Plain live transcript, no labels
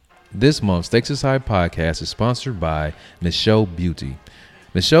This month's Stakes is High podcast is sponsored by Michelle Beauty.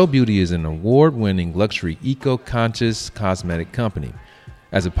 Michelle Beauty is an award-winning luxury eco-conscious cosmetic company.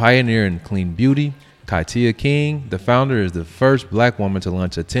 As a pioneer in clean beauty, Kaitia King, the founder, is the first black woman to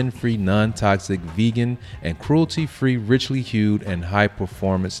launch a 10-free, non-toxic, vegan, and cruelty-free, richly hued, and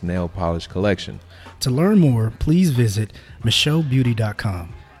high-performance nail polish collection. To learn more, please visit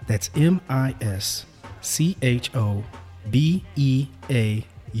MichelleBeauty.com. That's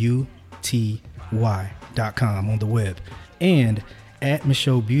MichelleBeauty.com on the web. And at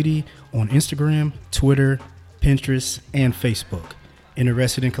Michelle Beauty on Instagram, Twitter, Pinterest, and Facebook.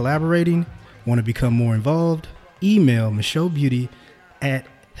 Interested in collaborating? Want to become more involved? Email Michelle Beauty at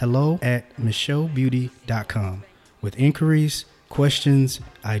hello@michellebeauty.com with inquiries, questions,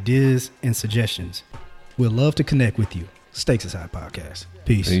 ideas, and suggestions. We'd love to connect with you. Stakes is High Podcast.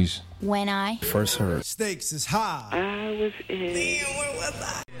 Peace. When I First heard. Stakes is high. I was in.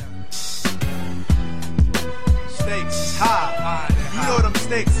 Stakes is high. You know them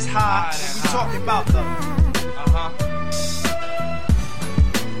stakes is high. We talking about the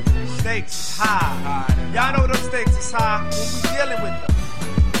stakes is high. Y'all know them stakes is high when we dealing with them.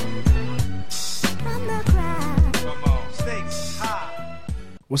 Come on. Stakes is high.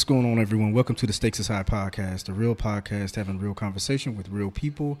 What's going on, everyone? Welcome to the Stakes is High Podcast, a real podcast having real conversation with real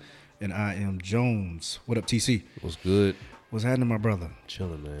people. And I am Jones. What up, TC? What's good? What's happening, my brother?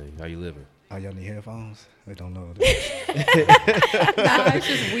 Chilling, man. How you living? Oh, y'all need headphones? They don't know. Nah, it's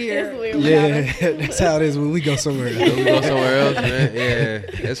just weird. Yeah, that's how it is when we go somewhere else. We go somewhere else, man. Yeah,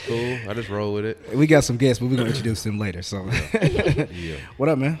 that's cool. I just roll with it. We got some guests, but we're going to introduce them later. So, Yeah. What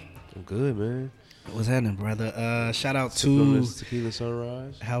up, man? I'm good, man. What's happening, brother? Shout out Sipping on to... this tequila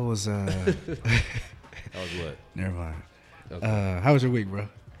sunrise. How was... That was what? Never mind. Okay. How was your week, bro?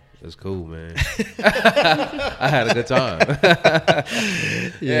 That's cool, man. I had a good time.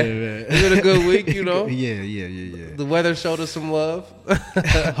 Yeah, man. It's been a good week, you know. Yeah. The weather showed us some love.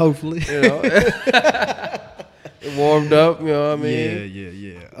 Hopefully. You know, it warmed up. You know what I mean?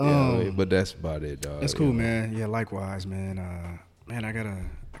 Yeah. Yeah, but that's about it, dog. That's cool, you know? man. Yeah, likewise, man. Man, I gotta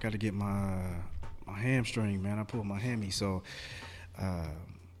get my hamstring, man. I pulled my hammy, so well,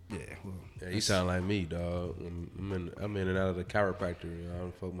 Yeah, you sound like me, dog. I'm in and out of the chiropractor. You know, I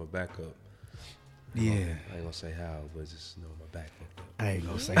don't fuck my back up. yeah. I ain't gonna say how, but just know my back fucked up. I ain't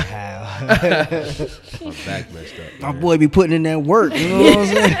gonna say how. My back messed up. My man. boy be putting in that work, you know what I'm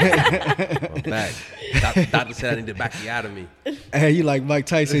saying? My back. Doctor said I need to back you out of me. Hey, you like Mike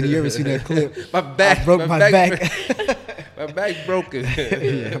Tyson? You ever seen that clip? My back. I broke my back. My back broken.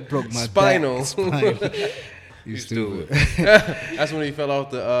 Yeah, I broke my Spinal. back. You stupid. That's when he fell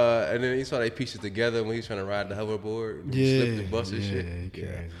off the, and then he saw they pieced it together when he was trying to ride the hoverboard. He slipped and busted shit.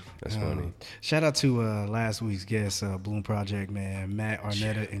 Yeah, that's funny. Shout out to last week's guests, Bloom Project, man, Matt,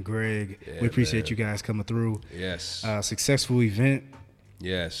 Arnetta, and Greg. Yeah, we appreciate man. you guys coming through. Yes. Successful event.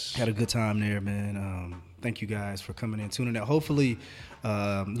 Yes. Had a good time there, man. Thank you guys for coming in, tuning in. Hopefully,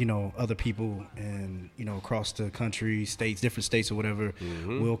 other people and, across the country, different states or whatever,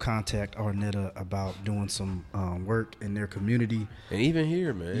 will contact Arnetta about doing some work in their community. And even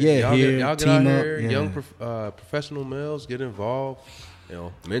here, man. Yeah, y'all get out team up, here, yeah. young professional males, get involved.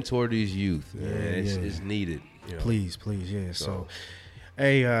 Mentor these youth. Man. It's needed. Please, yeah. So,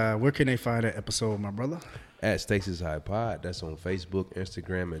 hey, where can they find that episode, my brother? At Stakes is High Pod. That's on Facebook,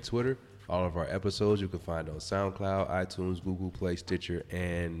 Instagram, and Twitter. All of our episodes you can find on SoundCloud, iTunes, Google Play, Stitcher,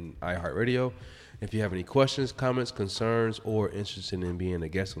 and iHeartRadio. If you have any questions, comments, concerns, or interested in being a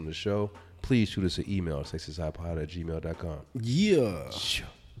guest on the show, please shoot us an email at stakesishighpod@gmail.com. Yeah.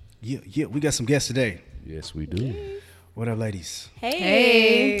 We got some guests today. Yes, we do. What up, ladies?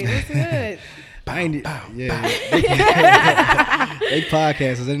 Hey, what's good? They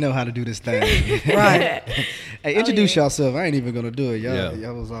podcasters. They know how to do this thing. Right. Hey, introduce yourself. I ain't even gonna do it. Y'all Yeah.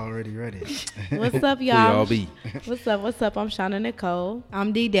 was already ready. What's up, Who y'all? y'all be? What's up? I'm Shauna Nicole,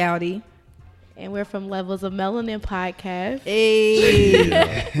 I'm D Dowdy. and we're from Levels of Melanin Podcast.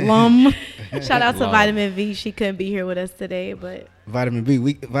 Hey. Lum. Shout out to Lum. Vitamin V. She couldn't be here with us today, but Vitamin V,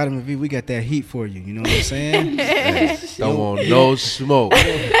 we got that heat for you. You know what I'm saying? Don't want no smoke. With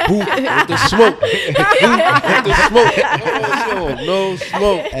the smoke. With the smoke. No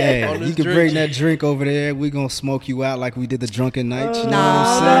smoke. Hey, on this you can drink. bring that drink over there. We gonna smoke you out like we did the drunken nights. You know No,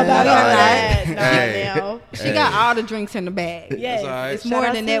 what I'm saying? no. She got all the drinks in the bag. Yes. That's all right. It's Shout more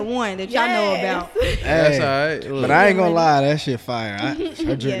out than to- that one that y'all know about. That's Hey, all right. Look, but I ain't gonna lie, that shit fire. I drink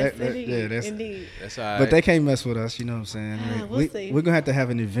Yes, that, indeed. yeah, that's. Indeed. that's all right. But they can't mess with us. You know what I'm saying? What's see. We're gonna have to have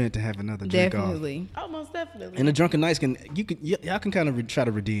an event to have another drink off. Definitely. Oh, most definitely. And the drunken nights y'all can kind of try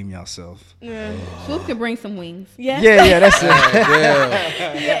to redeem yourself. Yeah. Swoop can bring some wings. Yeah. Yeah, that's it.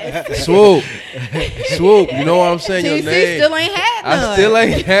 Yeah. Swoop. Swoop. You know what I'm saying? Your TC name. still ain't had none. I still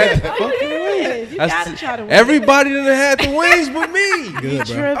ain't had the Oh, fucking yes. wings. You I gotta st- try to win. Everybody done had the wings but me. Good,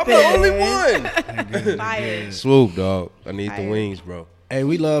 bro. I'm the only one. Fired. Swoop, dog. I need the Fire. wings, bro. Hey,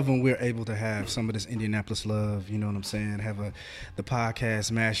 we love when we're able to have some of this Indianapolis love. You know what I'm saying? Have the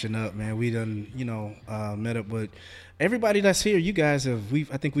podcast mashing up, man. We done, met up with everybody that's here. You guys have.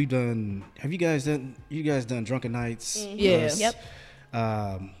 I think we've done. Have you guys done? You guys done Drunken Nights? Yeah. Yep.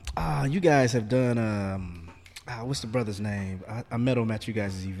 You guys have done. What's the brother's name? I met him at you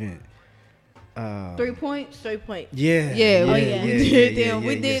guys' event. 3 points. 3 point. Yeah. Yeah, Oh, we yeah. did them.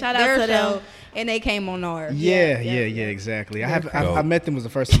 We yeah. did Shout out their to them. show, and they came on ours. Yeah, yeah. exactly. They're I met them. Was the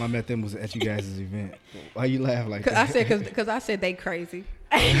first time I met them was at you guys' event. Why you laugh like that? I said because I said they crazy.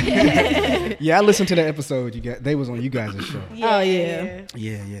 Yeah, I listened to that episode. They was on you guys' show. Oh, yeah.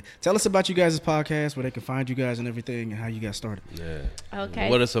 Yeah. Tell us about you guys' podcast, where they can find you guys and everything, and how you got started. Yeah. Okay.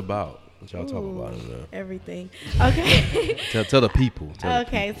 What it's about. What y'all talk Ooh, about it now. everything. Okay. Tell the people.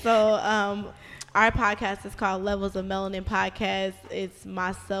 Okay, so our podcast is called Levels of Melanin Podcast. It's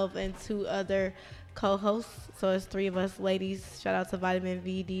myself and 2 other co-hosts. So it's 3 of us ladies. Shout out to Vitamin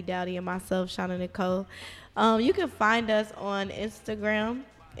V, D Dowdy, and myself, Shauna Nicole. You can find us on Instagram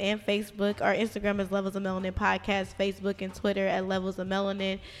and Facebook. Our Instagram is Levels of Melanin Podcast, Facebook and Twitter at Levels of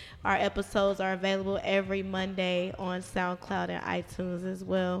Melanin. Our episodes are available every Monday on SoundCloud and iTunes as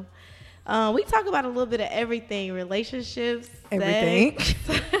well. We talk about a little bit of everything: relationships, Everything. sex,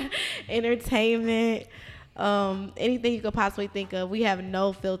 entertainment, anything you could possibly think of. We have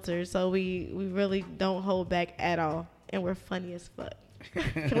no filters, so we really don't hold back at all, and we're funny as fuck.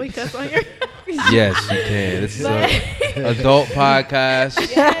 Can we cuss on here? Yes, you can. This is an adult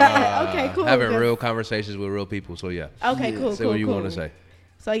podcast. Yeah. Okay, cool. Having Good. real conversations with real people. So, yeah. Okay, cool. Say cool, what you cool. want to say.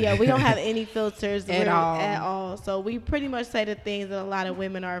 So yeah, we don't have any filters At all. At all. So we pretty much say the things that a lot of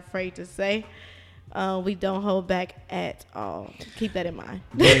women are afraid to say. We don't hold back at all. Keep that in mind.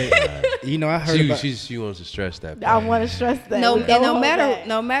 I heard about. She wants to stress that. I want to stress that. No, We and don't no hold matter back.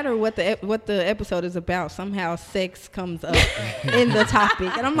 no matter what the episode is about, somehow sex comes up in the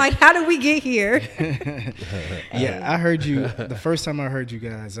topic, and I'm like, how did we get here? Yeah, I heard you the first time I heard you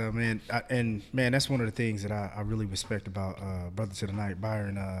guys, man. That's one of the things that I really respect about Brother to the Night,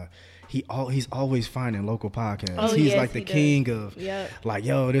 Byron. He's always finding local podcasts. Oh, He's yes, like the he does. king of Yep. like,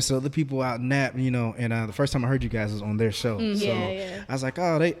 yo, there's other people out in Nap, And the first time I heard you guys was on their show. So Yeah. I was like,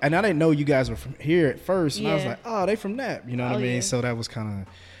 oh, I didn't know you guys were from here at first, and I was Yeah. like, oh, they from Nap. You know what Oh, I mean? yeah. So that was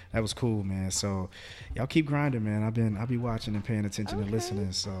cool, man. So y'all keep grinding, man. I'll be watching and paying attention and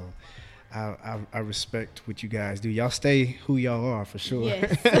listening. So I respect what you guys do. Y'all stay who y'all are for sure.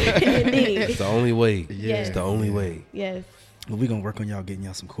 Yes. Indeed. It's the only way. Yes. It's the only way. Yes. But we're gonna work on y'all getting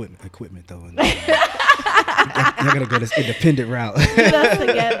y'all some equipment though. And, y'all gotta go this independent route. Get us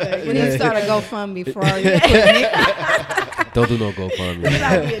together. We need to start a GoFundMe for all your equipment. Don't do no GoFundMe.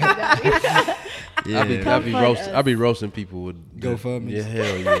 I'll be roasting people with GoFundMes. Yeah,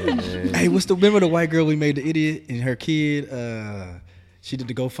 hell yeah, man. Hey, remember the white girl we made the idiot and her kid? She did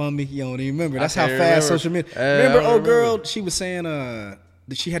the GoFundMe. You don't even remember. That's how can't fast remember. social media. I Remember, don't old girl? remember. She was saying that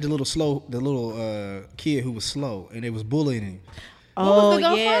she had the little kid who was slow, and they was bullying him. What was the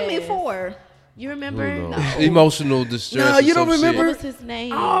Oh, GoFundMe yes. for? You remember? Who knows? Emotional distress. No, or you don't some shit. remember? What was his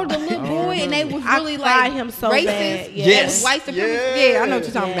name? Oh, the little boy, and they was I really cried like him so racist. bad. Yes. White supremacy. Yeah. Yeah, I know what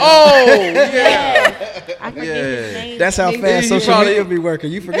you're talking about. Oh, yeah. Yes. I forget his Yeah. name. That's how He- fast he social probably- media be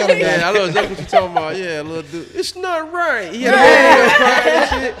working. You forgot about Yeah, it. I know exactly what you're talking about. Yeah, little dude. It's not right. He had a little crying and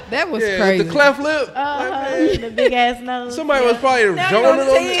shit. That was Yeah, crazy. with the cleft lip. The big ass nose. Somebody was probably Now joning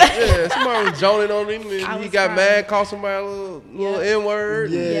you on see him. Yeah, somebody was joning on him, I and he was got crying. mad, called somebody a little N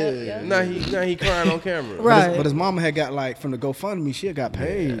word. Yeah. Now he crying on camera. Right. But his mama had got like from the GoFundMe. She had got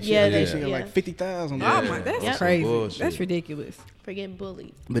paid. Yeah, she, they- she got yeah. like 50,000. Oh my, that's Yep. crazy. Bullshit. That's ridiculous. For getting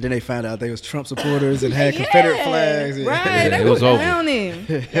bullied. But then they found out they was Trump supporters and had Confederate flags. and- Right, Yeah, they it was was over. around him.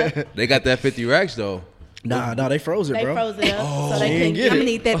 They got that 50 racks though. Nah, they froze it, They bro. froze it up. so she they ain't couldn't get I'm it. gonna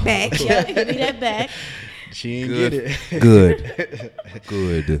need that back. Yeah, give me that back. She ain't Good. get it. Good.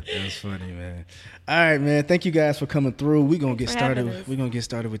 Good. That's funny, man. All right, man. Thank you guys for coming through. We're gonna get for having started. us. We're gonna get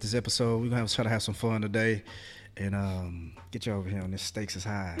started with this episode. We're gonna try to have some fun today. And get you over here on this stakes is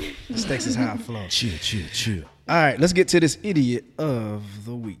high. Stakes is high flow. Chill. All right, let's get to this idiot of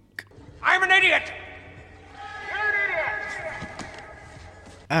the week. I'm an idiot.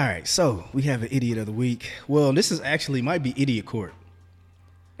 All right, so we have an idiot of the week. Well, this is actually might be idiot court.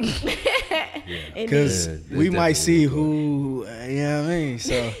 And because Yeah, we it's might see definitely who. You know what I mean?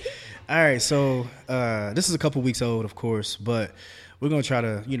 So, all right. So this is a couple weeks old, of course, but we're gonna try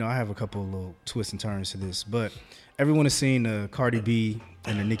to. I have a couple little twists and turns to this, but everyone has seen the Cardi B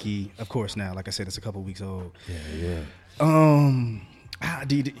and the Nicki, of course. Now, like I said, it's a couple weeks old. Yeah.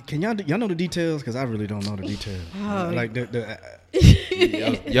 Can y'all know the details? Because I really don't know the details. Like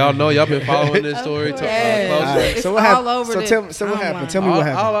Y'all know y'all been following this story closely. It's so what all happened? over the So what happened? timeline. Tell me what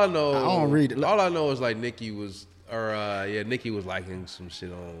happened. All I know, I don't read it. All I know is like Nicki was liking some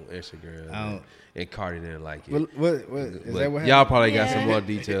shit on Instagram, and Cardi didn't like it. What is But that? What happened? y'all probably got some Yeah. more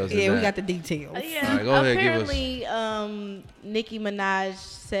details. Yeah, than we that. got the details. Yeah, All right, go ahead, give us- apparently, Nicki Minaj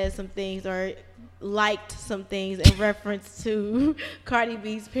said some things or liked some things in reference to Cardi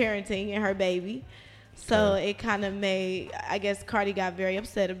B's parenting and her baby. So it kind of made, I guess Cardi got very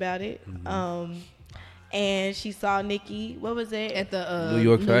upset about it. And she saw Nicki, what was it? At the New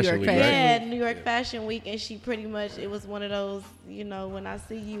York Fashion Week, right? Yeah, New York Fashion Week, and she pretty much, it was one of those, when I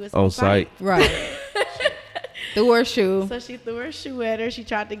see you, it's On site. Right. Threw her shoe. So she threw her shoe at her. She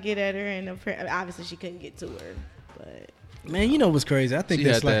tried to get at her, and obviously she couldn't get to her. But Man, you know what's crazy? I think She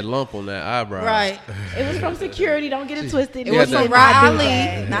that's had that lump on that eyebrow. Right. it was from security. Don't get it twisted. It was Yeah, from that- Ra Did not do Ali,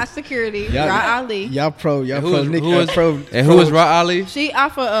 that. not security. Y'all- Ra Ali. Y'all pro And who was- Nicki. who was- pro. And who was Ra Ali? She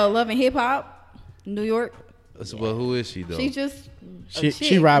off of Love and Hip Hop, New York. Well, who is she though? She just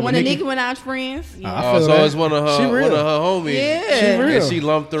She ride with one of Nicki. Nicki Minaj's friends. I Oh, feel so that. it's one of She her real. homies. Yeah. She real. And she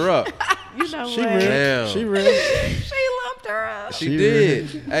lumped her up. You know She what? real. Damn. She real. She lumped her up. She She did.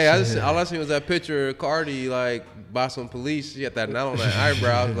 Hey, all I seen was that picture of Cardi like by some police. She had that knot on that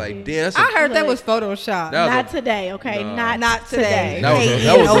eyebrow. I was like, damn, that's a, I heard that was Photoshop. That was Not a- today, okay? Nah. Not today. That was a- Hey,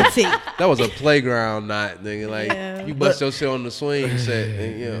 that was a- N-O-T. that was a playground knot, nigga. Like Yeah. you bust your shit on the swing set,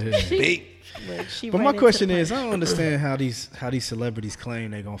 and beat. She But ran my into question the is, I punch. don't understand how these celebrities claim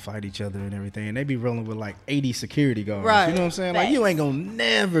they gonna fight each other and everything. And they be rolling with like 80 security guards. Right. You know what I'm saying? Like you ain't gonna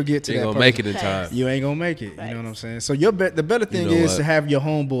never get to You that. gonna person. make it in time. You ain't gonna make it. You know what I'm Facts. saying? So the better thing know is what? to have your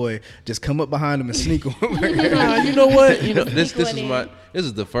homeboy just come up behind him and sneak him. Nah, you know what? You know this Sneak is one in. this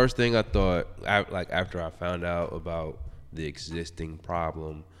is the first thing I thought. Like after I found out about the existing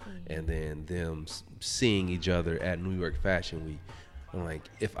problem, and then them seeing each other at New York Fashion Week. I'm like,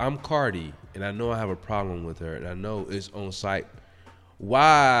 if I'm Cardi and I know I have a problem with her and I know it's on site,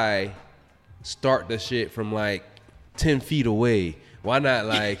 why start the shit from like 10 feet away? Why not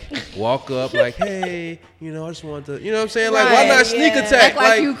like walk up like, hey, I just want to, you know what I'm saying? Like, why Right, not sneak yeah. attack? Act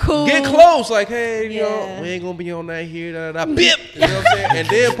like you cool. Get close, like, hey, Yeah. we ain't gonna be on that here, bip, you know what I'm saying? And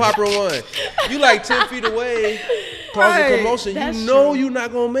then pop her one. You like 10 feet away, causing Right. commotion. That's You know true. you're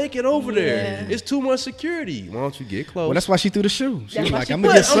not gonna make it over there. Yeah. It's too much security. Why don't you get close? Well, that's why she threw the shoe. She That's was why like, she I'm put-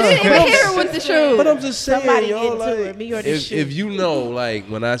 gonna get But some. I'm Didn't even hear her with the shoe. But I'm just saying, Somebody yo, get to like, her, me or the shoe. if you know, like,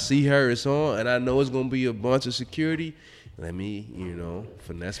 when I see her, it's on, and I know it's gonna be a bunch of security, let me,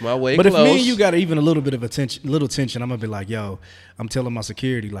 finesse my way But close. if me and you got even a little bit of little tension, I'm gonna be like, yo, I'm telling my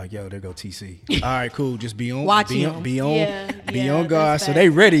security, like, yo, there go TC. All right, cool. Just be on, Watch be him. on, be on, Yeah, be yeah, on guard. that's So they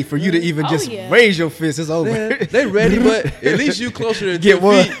facts. ready for you to even Oh, just yeah. raise your fist. It's over. They ready, but at least you closer than Get 10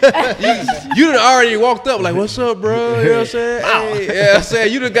 one. feet. You done already walked up like, what's up, bro? You know what I'm saying? Hey, yeah, I'm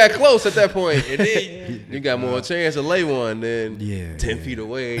saying you done got close at that point, and then you got more chance to lay one than Yeah, 10 yeah. feet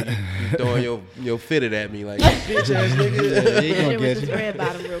away. You throwing your fitted at me like, bitch ass nigga. He gonna Shit get was just you. red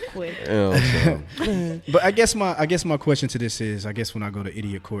bottom real quick. But I guess my question to this is, I guess when I go to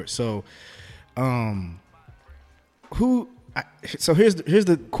idiot court, so so here's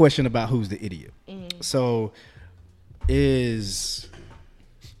the question about who's the idiot. So is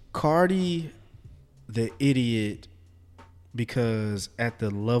Cardi the idiot because at the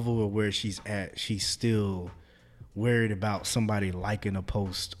level of where she's at, she's still worried about somebody liking a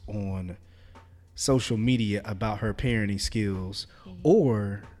post on social media about her parenting skills,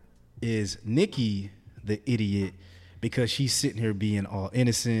 or is Nicki the idiot because she's sitting here being all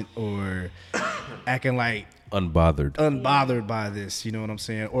innocent or acting like unbothered by this? You know what I'm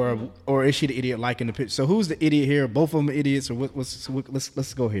saying? Or is she the idiot liking the picture? So who's the idiot here? Both of them are idiots, or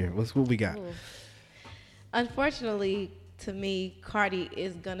let's go here. What we got? Unfortunately, to me, Cardi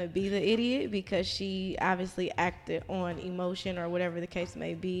is gonna be the idiot because she obviously acted on emotion or whatever the case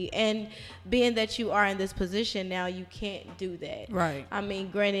may be. And being that you are in this position now, you can't do that. Right. I mean,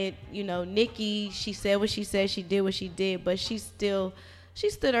 granted, Nicki, she said what she said, she did what she did, but she stood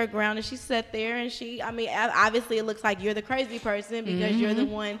her ground and she sat there and obviously it looks like you're the crazy person because you're the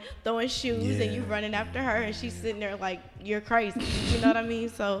one throwing shoes and you running after her and she's sitting there like you're crazy. You know what I mean?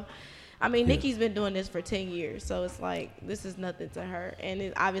 So Nicki's been doing this for 10 years, so it's like this is nothing to her.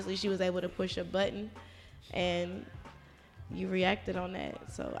 And obviously she was able to push a button and you reacted on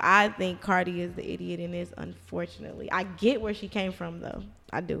that. So I think Cardi is the idiot in this, unfortunately. I get where she came from, though.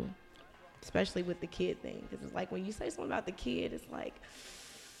 I do. Especially with the kid thing. Because it's like when you say something about the kid, it's like,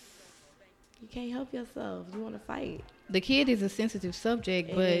 you can't help yourself. You want to fight. The kid is a sensitive subject,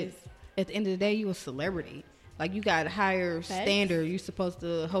 It but is. at the end of the day, you a celebrity. Like, you got a higher Facts. standard you're supposed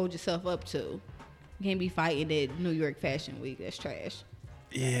to hold yourself up to. You can't be fighting at New York Fashion Week. That's trash.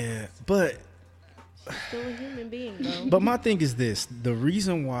 Yeah, but Still a human being, though. But my thing is this: the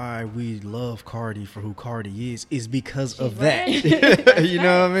reason why we love Cardi for who Cardi is because of that. Right. You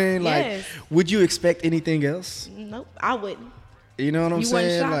know what I mean? Like, Yes. would you expect anything else? Nope, I wouldn't. You know what I'm You wasn't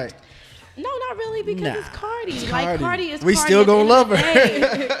saying? shocked? Like, No, not really, because Nah, it's Cardi. it's Like, Cardi. Cardi is We Cardi still at the gonna end love of the her.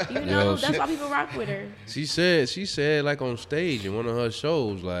 day. You know, Yo, that's she- why people rock with her. She said like on stage in one of her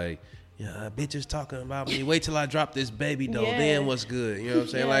shows, like, yeah, bitches talking about me. Wait till I drop this baby though. Yeah. Then what's good? You know what I'm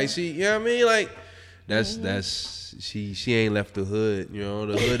saying? Yeah. Like she, you know what I mean? Like that's she ain't left the hood. You know,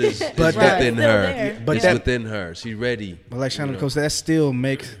 the hood is But within Right. Still her. there. But It's that- within her. She ready. but like Shannon you know? Coach, that still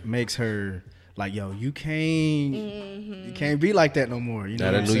makes her like, yo, you can't be like that no more. You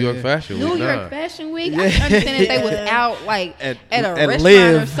know Not what a I'm New York saying? Fashion Week. New nah. York Fashion Week. I can understand if they was out like At at a restaurant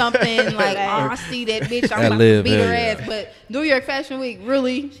Live. or something. Like, oh, I see that bitch. I'm At about Live, to beat her hell ass. yeah. But New York Fashion Week,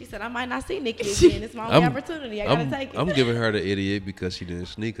 really? She said, I might not see Nicki again. It's my only opportunity. I gotta take it. I'm giving her the idiot because she didn't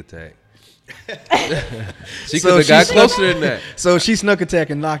sneak attack. She So could have she got snuck- closer than that. So she snuck attack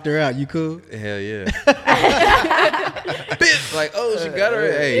and knocked her out. You cool? Hell yeah. Bitch, like, oh, she got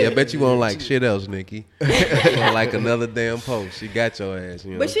her. Hey, I bet you won't like shit else, Nikki. You won't like another damn post. She got your ass.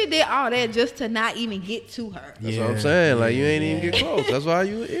 You know? But she did all that just to not even get to her. That's what I'm saying. Like, you ain't even get close. That's why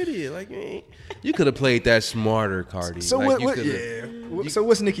you an idiot. Like, you could have played that smarter, Cardi. So like, what? you what coulda- yeah. So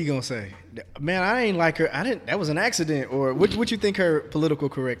what's Nikki gonna say? Man, I ain't like her. I didn't. That was an accident. Or what you think her political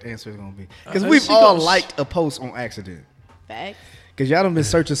correct answer is gonna be? Because we've she all goes- liked a post on accident. Facts. Because y'all done been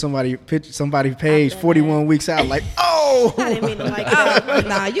searching somebody's page done 41 weeks out. Like, oh, I didn't mean to like that.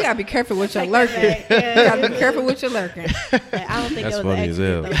 Nah, you gotta be careful with your Take that lurking. back. You Yeah. gotta be careful with your lurking. I don't think That's that was funny an as accident,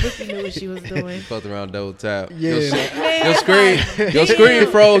 hell. though. Bookie knew what she was doing. Fucked around double tap. Yeah. Your screen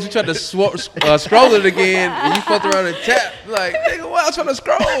froze. You tried to scroll it again, and you fucked around and tap. Like, nigga, why I was trying to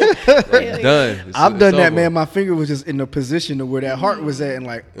scroll? Like, done. I've It's done that, over. man. My finger was just in the position of where that heart was at, and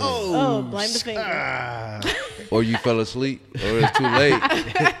like, Oh, blame the finger. ah. Or you fell asleep, or it's too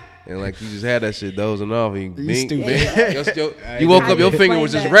late. And like you just had that shit dozing off, and You bing, stupid. bing. You woke up, your finger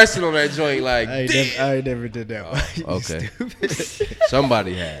was just Explain that. resting on that joint. Like, I ain't never did that one. You okay. stupid.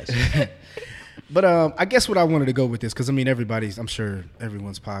 Somebody has. But I guess what I wanted to go with this, because I mean, I'm sure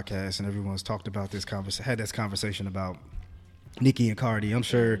everyone's podcast and everyone's talked about this had this conversation about Nicki and Cardi. I'm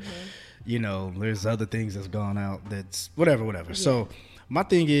sure, you know, there's other things that's gone out that's whatever. So my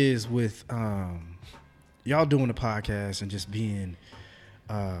thing is with y'all doing the podcast and just being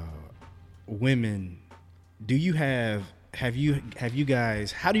women, do you have you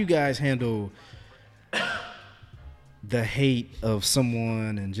guys, how do you guys handle the hate of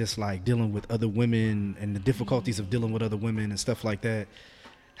someone and just like dealing with other women and the difficulties of dealing with other women and stuff like that?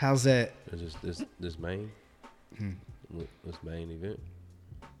 How's that? Is this main? This main event?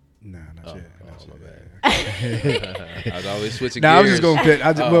 Nah, not yet. My bad. I was always switching Nah, I was gears. just gonna pit.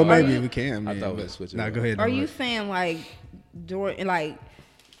 Oh, well, okay. maybe we can. I man, thought we but- were switching Nah, up. go ahead. Are no, you right. saying like during like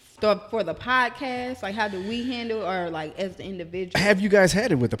stuff for the podcast? Like how do we handle or like as the individual? Have you guys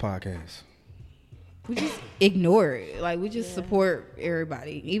had it with the podcast? We just ignore it. Like we just support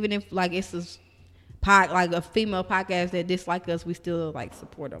everybody, even if like it's like a female podcast that dislike us, we still like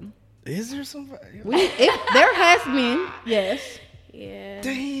support them. Is there somebody? If there has been, yes, Yeah.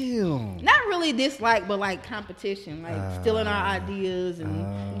 Damn. not really dislike, but like competition, like stealing our ideas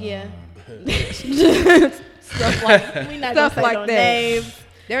and Yeah. stuff like We not stuff gonna say like no that. names.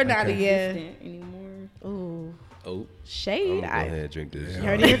 They're not Yeah. existent anymore. Ooh. Oh, I'm Shade. gonna go I ahead and drink this.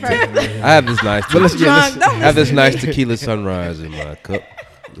 heard it here first. I have this nice. But let's- Drunk, don't I have this nice tequila sunrise in my cup.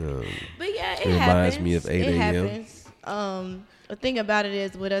 But yeah, it It reminds happens. me of 8 It a.m.. happens. The thing about it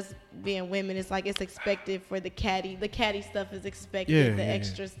is with us being women, it's like it's expected for the catty. The catty stuff is expected. Yeah, the yeah,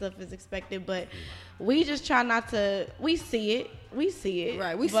 extra stuff is expected. But we just try not to. We see it.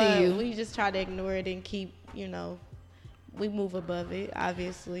 Right, we see but you. We just try to ignore it and keep. We move above it.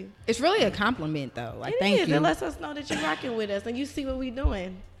 Obviously, It's really a compliment though. Like it thank is. you. It lets us know that you're rocking with us and you see what we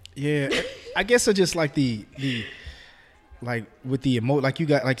doing. Yeah, I guess I just like the like with the like you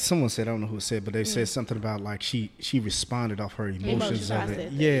got like someone said, I don't know who said, but they said something about like she responded off her emotions of it. process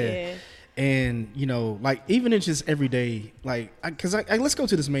it, Yeah. And like even in just everyday, like because I let's go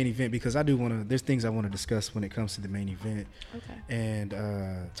to this main event because I do want to. There's things I want to discuss when it comes to the main event, Okay. and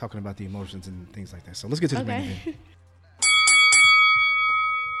talking about the emotions and things like that. So let's get to the main Okay. event.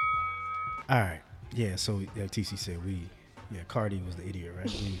 All right. Yeah. So like TC said, Cardi was the idiot, right?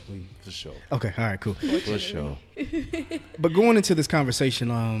 For sure. Okay. All right. Cool. For sure. But going into this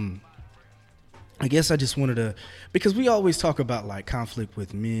conversation, I guess I just wanted to, because we always talk about like conflict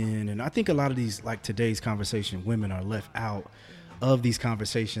with men, and I think a lot of these, like today's conversation, women are left out of these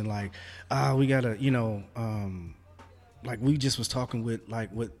conversations. Like, we gotta, like we just was talking with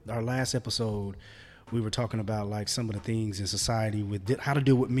our last episode, we were talking about like some of the things in society with how to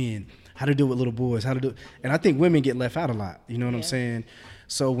deal with men, how to deal with little boys, and I think women get left out a lot. You know what I'm saying?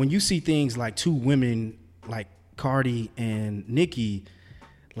 So when you see things like two women like Cardi and Nicki,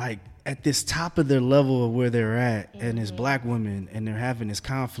 like at this top of their level of where they're at, and it's black women, and they're having this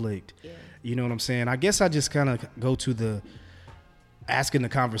conflict. Yeah. You know what I'm saying? I guess I just kind of go to asking the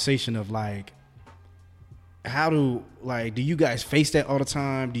conversation of like, do you guys face that all the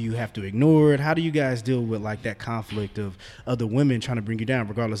time? Do you have to ignore it? How do you guys deal with like that conflict of other women trying to bring you down,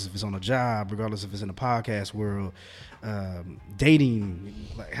 regardless if it's on a job, regardless if it's in the podcast world, dating,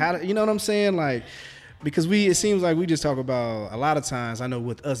 like you know what I'm saying? Like, because it seems like we just talk about, a lot of times, I know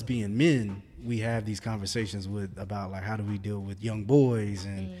with us being men, we have these conversations about like, how do we deal with young boys,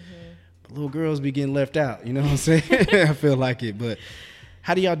 and little girls be getting left out, you know what I'm saying? I feel like it, but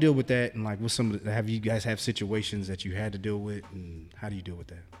how do y'all deal with that? And like, have you guys have situations that you had to deal with, and how do you deal with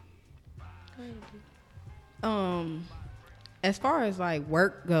that? As far as like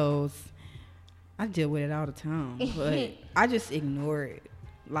work goes, I deal with it all the time, but I just ignore it.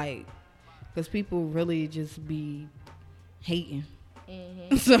 Like, because people really just be hating.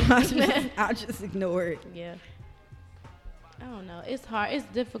 So I just ignore it. Yeah. I don't know. It's hard. It's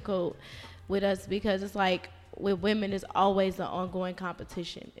difficult with us because it's like with women, it's always an ongoing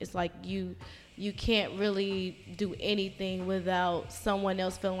competition. It's like you can't really do anything without someone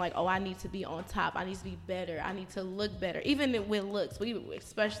else feeling like, oh, I need to be on top. I need to be better. I need to look better. Even with looks,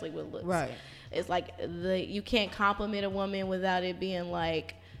 especially with looks. Right. It's like you can't compliment a woman without it being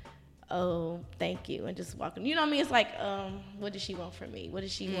like, oh, thank you, and just walking. You know what I mean? It's like, what does she want from me? What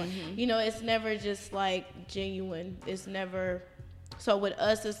does she want? You know, it's never just like genuine. It's never. So with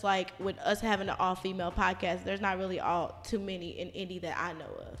us, it's like with us having an all-female podcast, there's not really too many in indie that I know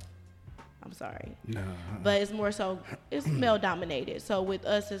of. I'm sorry. No. But it's more so, it's male-dominated. So with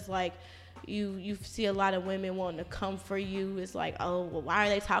us, it's like, you see a lot of women wanting to come for you. It's like, oh, well, why are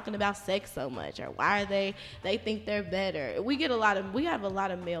they talking about sex so much, or why are they think they're better? We have a lot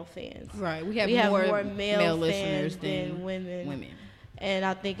of male fans. Right. We have more male listeners than women. And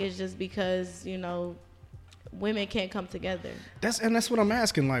I think it's just because, women can't come together. That's what I'm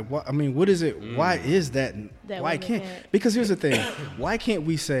asking. Like, what? I mean, what is it? Why is that why can't? Because here's the thing. Why can't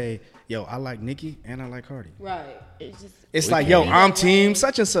we say, yo, I like Nicki and I like Cardi? Right. It's like, yo, I'm team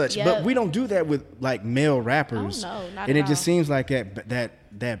such and such. Yep. But we don't do that with like male rappers. Oh, no, not and it just seems like that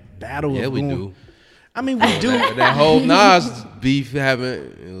battle. Yeah, of we do. I mean, we do. That whole Nas beef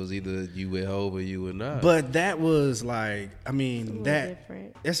it was either you with Hov or you with Nas. But that was like, I mean,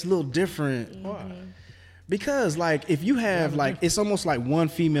 that's a little different. Why? Because like if you have like, it's almost like one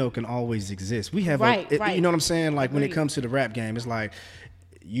female can always exist. We have right. You know what I'm saying? Like when it comes to the rap game, it's like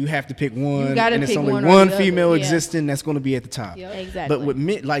you have to pick one, and it's only one female existing that's going to be at the top. Yep. Exactly. But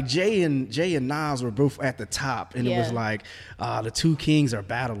with like Jay and Nas were both at the top, and it was like the two kings are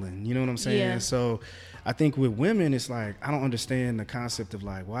battling. You know what I'm saying? Yeah. So I think with women, it's like I don't understand the concept of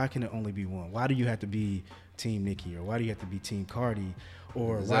like, why can it only be one? Why do you have to be Team Nicki, or why do you have to be Team Cardi?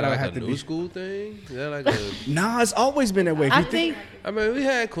 Or is why that do like I have a to new be school thing? Is that like a Nah, it's always been that way. I think. I mean, we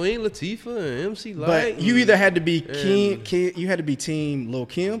had Queen Latifah and MC Lyte. But you either had to be you had to be Team Lil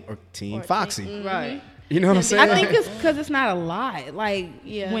Kim or Team Foxy, right? You know what I'm saying? I think it's because it's not a lot. Like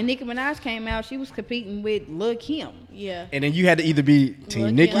when Nicki Minaj came out, she was competing with Lil Kim. Yeah. And then you had to either be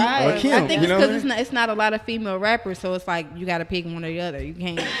Team Nicki or Kim. I think it's because it's not a lot of female rappers, so it's like you got to pick one or the other. You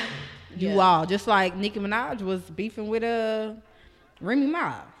can't do all. Just like Nicki Minaj was beefing with Remy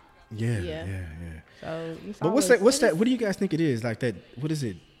Ma. Yeah. So, but what's that? What do you guys think it is? Like that? What is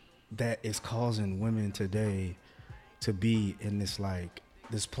it that is causing women today to be in this like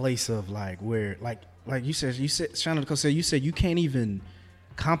this place of like where like you said Shana said you can't even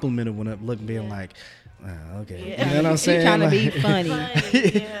compliment a woman looking being like, okay, you know what I'm saying? Trying to be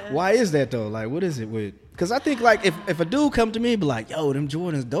funny. Why is that though? Like, what is it with? Because I think like if a dude come to me and be like, yo, them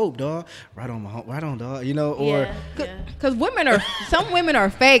Jordans dope, dog. Right on, dog. You know, or because some women are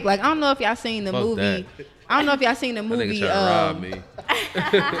fake. Like I don't know if y'all seen the movie. That. I don't know if y'all seen the movie. Rob me.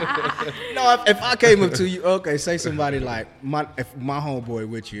 No, if I came up to you, okay, say somebody like if my homeboy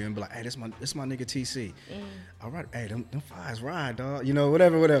with you and be like, hey, this my nigga TC. all right, hey, them fives ride, dog. You know,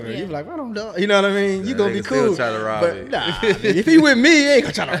 whatever. Yeah. You be like, I don't know. You know what I mean? You gonna be nigga still cool. try to rob but me. nah, if he with me, he ain't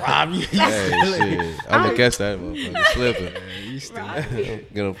gonna try to rob you. Hey, shit. I'm gonna catch that motherfucker slipping. You still-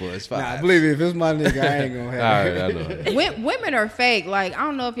 Get him for his 5. Nah, believe me, if it's my nigga, I ain't gonna have All right, I know. Women are fake. Like, I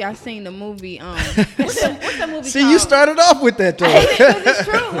don't know if y'all seen the movie. What's that movie See, called? you started off with that, though. It's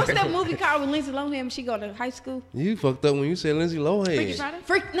true. What's that movie called with Lindsay Lohan? She go to high school. You fucked up when you said Lindsay Freaky Lohan.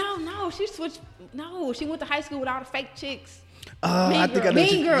 Friday? No, she switched. No, she went to high school with all the fake chicks. I think I know.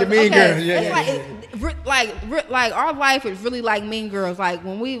 Mean Girls. Mean Okay. Girls. Yeah, It's like our life is really like Mean Girls. Like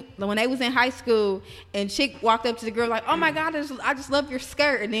when they was in high school and chick walked up to the girl like, oh my God, I just love your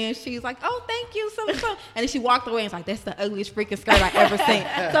skirt, and then she's like, oh thank you, so, and then she walked away and it's like, that's the ugliest freaking skirt I ever seen.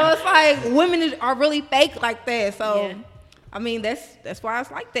 So it's like women are really fake like that. So Yeah. I mean that's why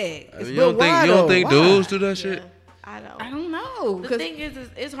it's like that. You don't think dudes do that shit? Yeah, I know. I don't know. The 'cause- thing is,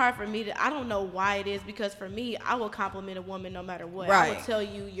 it's hard for me to. I don't know why it is, because for me, I will compliment a woman no matter what. I Right. will tell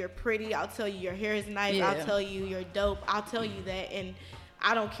you you're pretty. I'll tell you your hair is nice. Yeah. I'll tell you you're dope. I'll tell you that, and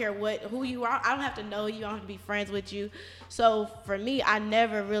I don't care who you are. I don't have to know you. I don't have to be friends with you. So for me, I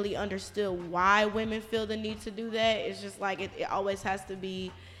never really understood why women feel the need to do that. It's just like it always has to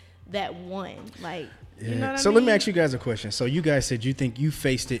be that one. Like, you know what So I mean? let me ask you guys a question. So you guys said you think you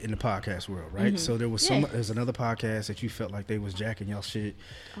faced it in the podcast world, right? So there was Yeah. there's another podcast that you felt like they was jacking y'all shit,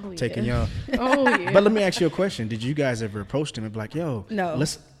 Oh, taking yeah. y'all. Oh yeah. But let me ask you a question. Did you guys ever approach them and be like, yo, No.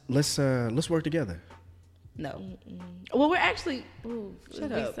 let's work together? No, Well, we're actually. Ooh, Shut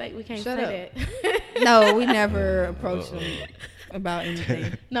we up. we can't Shut say up. that. no, we never approached them about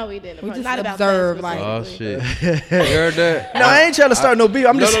anything. No, we didn't. We just Not about observed, that like- Oh specifically. shit! You heard that? No, I ain't trying to start no beef.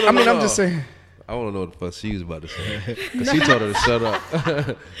 I'm No, just. no, no, I mean, no, I'm no. just saying. I want to know what the fuck she was about to say. Cause she told her to shut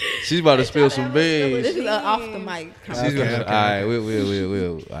up. She's about to spill some beans. This is off the mic. She's Okay, gonna. okay, All right, we'll.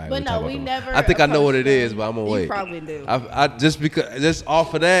 All right, But we'll no, talk we about never I think I know what it approached is, but I'm gonna You wait. probably do. I just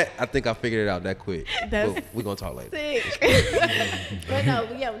off of that, I think I figured it out that quick. That's But we're gonna talk later. Sick. But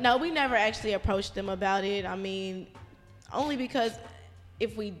no, we never actually approached them about it. I mean, only because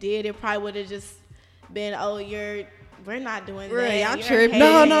if we did, it probably would have just been, oh, we're not doing Right, that. y'all You're tripping.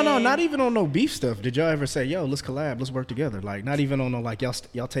 No, hating. not even on no beef stuff. Did y'all ever say, yo, let's collab, let's work together? Like, not even on no like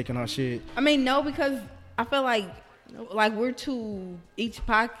y'all taking our shit. I mean, no, because I feel like we're each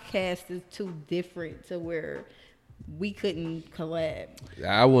podcast is too different to where we couldn't collab.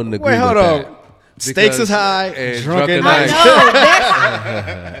 I wouldn't agree Wait, hold with on. that. Stakes is Because- high, and drunken drunken night.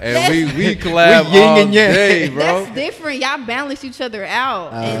 night. That's And we collab We yin all and yang. day, bro. that's different. Y'all balance each other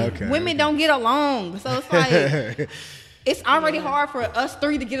out, and okay, women don't get along. So it's like it's already hard for us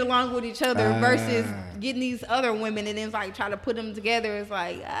three to get along with each other versus getting these other women, and then it's like try to put them together. It's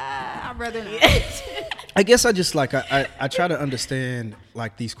like I'd rather not. I guess I just like I try to understand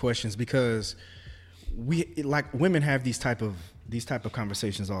like these questions because we like women have these type of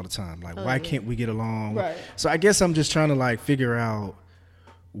conversations all the time. Like, why can't we get along? Right. So I guess I'm just trying to like figure out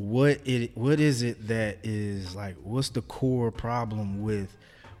what is it that is like, what's the core problem with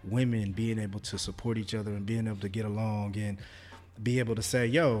women being able to support each other and being able to get along and be able to say,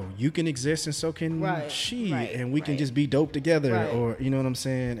 yo, you can exist and so can Right, she, right, and we can right. just be dope together, Right. or you know what I'm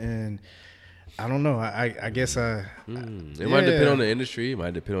saying? And I don't know. I guess It might depend Yeah. on the industry. It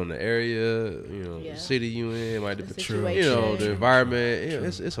might depend on the area. Yeah. The city you in. It might depend. situation. The environment.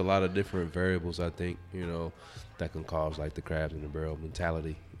 It's a lot of different variables. I think that can cause like the crabs in the barrel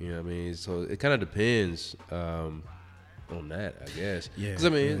mentality. You know what I mean? So it kind of depends on that, I guess. Yeah, Because I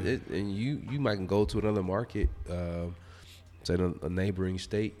mean, and you might can go to another market. Say a neighboring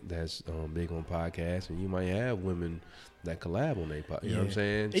state that's big on podcasts, and you might have women that collab on their podcast. You know what I'm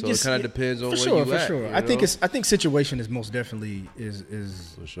saying? So it kind of depends on for where sure, you for at. sure. you I think know? I think situation is most definitely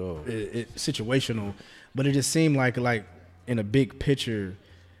is For sure. it situational, but it just seemed like in a big picture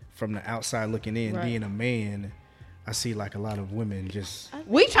from the outside looking in, Right. being a man, I see like a lot of women just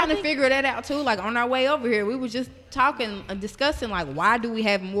We trying to figure that out too. Like on our way over here, we was just talking, discussing like why do we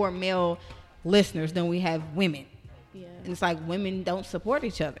have more male listeners than we have women? Yeah, And it's like women don't support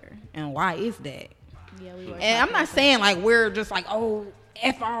each other, and why is that? yeah, we were. And I'm talking not about saying like we're just like, oh,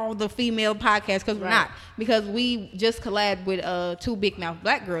 F all the female podcasts, because we're Right. not. Because we just collabed with 2 Big Mouth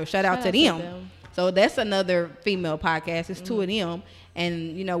Black Girls. Shout out Shout to out to them. them. So that's another female podcast. It's 2 of them.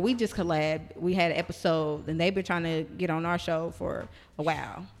 And, we just collabed. We had an episode, and they've been trying to get on our show for a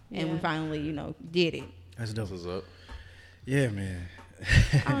while. And we Yeah. finally, did it. that's dope. What's up? Yeah, man.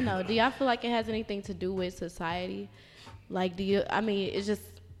 I don't know. Do y'all feel like it has anything to do with society? Like, it's just,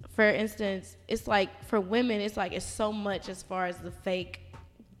 for instance, it's like for women, it's like it's so much as far as the fake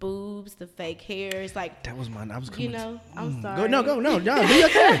boobs, the fake hair. It's like That was mine. I was coming. you know. I'm sorry. Go, no, go, no, y'all do your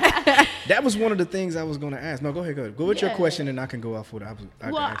thing. That was one of the things I was going to ask. No, go ahead, go with your Yeah. question, and I can go off with it.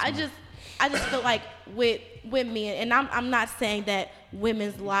 I just feel like with men, and I'm not saying that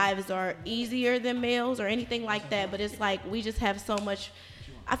women's lives are easier than males or anything like that, but it's like we just have so much.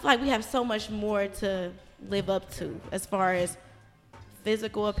 I feel like we have so much more to live up to as far as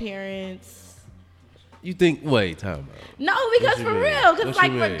physical appearance. You think? Wait, time out. No, because you for mean? real, because What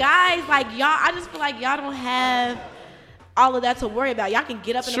like you for mean? guys, like y'all, I just feel like y'all don't have all of that to worry about. Y'all can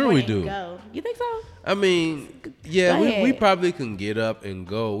get up in Sure the we morning do. and go. You think so? I mean, yeah, Go we ahead. probably can get up and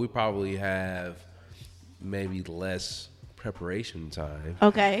go. We probably have maybe less preparation time.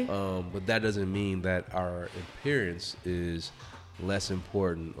 Okay. But that doesn't mean that our appearance is less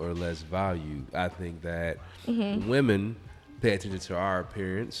important or less valued. I think that women pay attention to our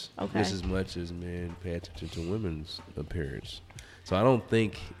appearance Okay. just as much as men pay attention to women's appearance. So I don't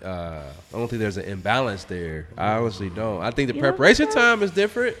think there's an imbalance there. I honestly don't. I think the You don't preparation think so? time is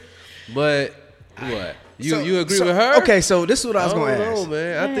different, but what? You agree so- with her? Okay, so this is what I was I going don't to know, ask.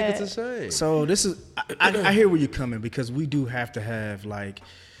 man. I think ahead. it's the same. So this is I hear where you're coming, because we do have to have, like,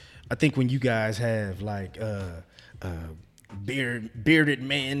 I think when you guys have like bearded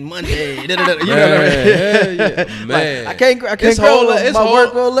man Monday, you know what I mean? Yeah, man. I can't This go. whole- My this whole-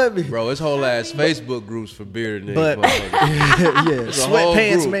 work won't let me. Bro, it's whole ass Facebook groups for bearded niggas. But motherfuckers. yeah, a whole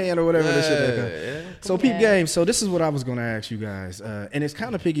sweatpants group. man or whatever this shit. they call. Yeah. So peep Yeah. game. So this is what I was gonna ask you guys, and it's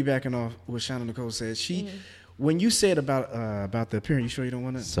kind of piggybacking off what Shauna Nicole said. She, when you said about the appearance, you sure you don't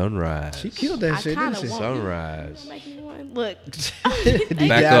want to? Sunrise. She killed that I shit, kinda didn't she? want- Sunrise. Make me one. Look. Back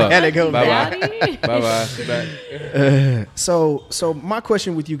Yeah, up. had to go Bye back. bye. Bye bye. Back. So my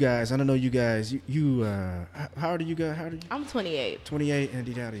question with you guys, I don't know you guys. You how old are you guys? How old are you? I'm 28, 28,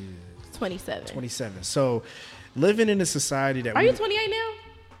 and Dowdy is 27. 27. So living in a society that Are we, you 28 now?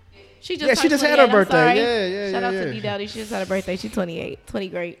 She just Yeah, she turned just had her 28, I'm birthday. sorry. Yeah, Shout out yeah. to D Dowdy. She just had her birthday. She's 28. 20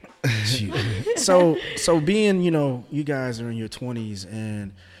 great. so being, you guys are in your 20s,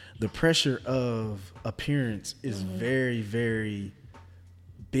 and the pressure of appearance is very, very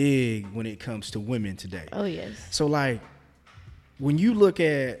big when it comes to women today. Oh, yes. So like when you look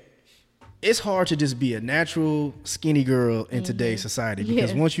at, it's hard to just be a natural skinny girl in today's society,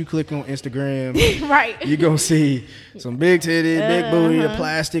 because Yeah. once you click on Instagram, Right. you're going to see some big titties, big booty, the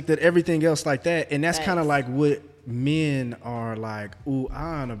plastic, that everything else like that. And that's kind of Facts. like what men are like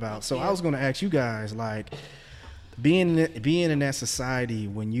on about. So I was going to ask you guys, like, being in that society,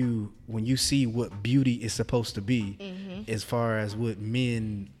 when you see what beauty is supposed to be, as far as what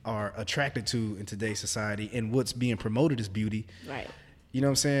men are attracted to in today's society and what's being promoted as beauty, Right. you know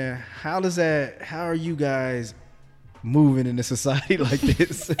what I'm saying? How are you guys moving in a society like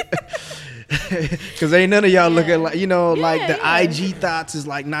this? Because ain't none of y'all looking like, like the yeah. IG thoughts is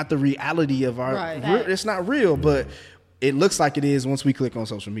like not the reality of our, Right. it's not real, but it looks like it is once we click on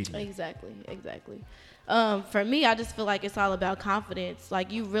social media. Exactly. For me, I just feel like it's all about confidence.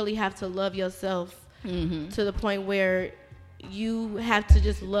 Like, you really have to love yourself to the point where you have to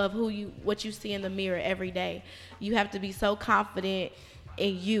just love what you see in the mirror every day. You have to be so confident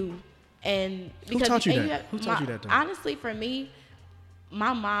in you. And because taught you and that? Who taught you that, though? Honestly, for me,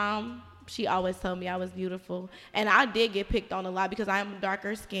 my mom, she always told me I was beautiful, and I did get picked on a lot because I am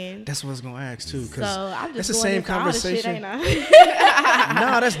darker skinned. That's what I was gonna ask too. So Because I'm that's just the going same into all this shit, conversation. ain't I?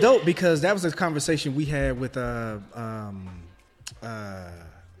 No, that's dope, because that was a conversation we had with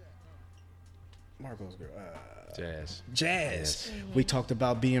Marco's girl, Jazz. Jazz. We talked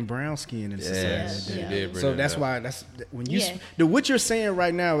about being brown skinned in society. Yes. Yeah. You did bring So that that's up. why when you Yeah. what you're saying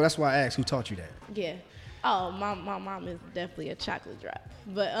right now. That's why I asked who taught you that. Yeah. Oh, my mom is definitely a chocolate drop.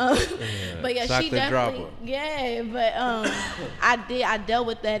 But but yeah, she Chocolate definitely dropper. yeah, but I dealt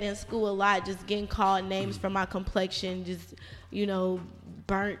with that in school a lot, just getting called names for my complexion, just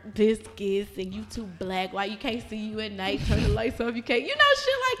burnt biscuits, and you too black, why you can't see you at night, turn the lights off, you can't, shit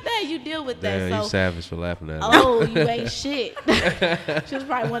like that. You deal with that. Damn, you So savage for laughing at it. oh, you ain't shit. She was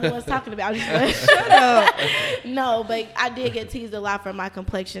probably one of the ones talking about it. Shut up. No, but I did get teased a lot for my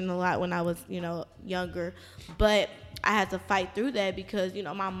complexion a lot when I was, younger. But I had to fight through that because,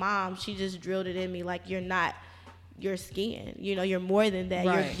 my mom, she just drilled it in me like, you're not your skin. You're more than that.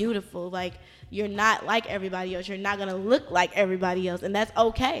 Right. You're beautiful. Like, you're not like everybody else. You're not going to look like everybody else. And that's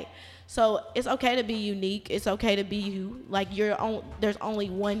okay. So it's okay to be unique. It's okay to be you. Like, there's only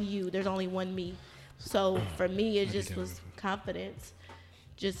one you. There's only one me. So for me, it just was confidence.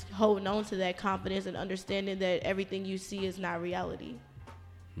 Just holding on to that confidence and understanding that everything you see is not reality.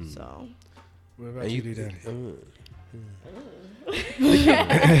 So What about And you, you, Daddy?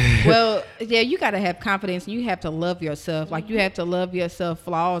 Well, yeah, you got to have confidence. You have to love yourself. Like, you have to love yourself,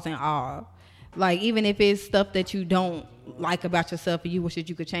 flaws and all. Like, even if it's stuff that you don't like about yourself and you wish that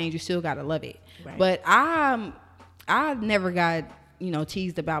you could change, you still got to love it. Right. But I never got,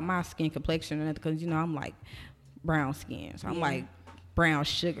 teased about my skin complexion because, I'm like brown skin. So I'm like brown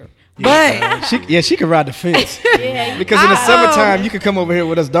sugar. But she can ride the fence. Yeah, Because in the summertime, you can come over here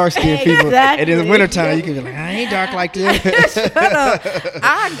with us dark skinned people. Exactly. And in the wintertime, you can be like, I ain't dark like this. Shut up.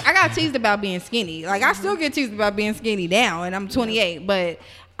 I got teased about being skinny. Like, I still get teased about being skinny now, and I'm 28, but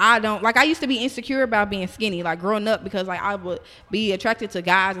I don't, like, I used to be insecure about being skinny, like, growing up, because, like, I would be attracted to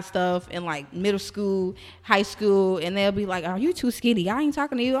guys and stuff in, like, middle school, high school, and they'll be like, are you too skinny? I ain't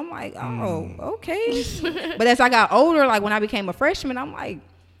talking to you. I'm like, oh, okay. But as I got older, like, when I became a freshman, I'm like,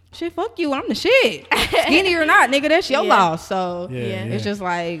 shit, fuck you, I'm the shit. Skinny or not, nigga, that's your loss. So, it's just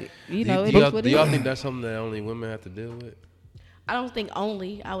like, Do it y'all, is what do it y'all is. think that's something that only women have to deal with? I don't think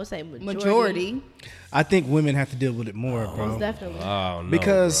only. I would say Majority. I think women have to deal with it more, Most bro. definitely. Oh, no,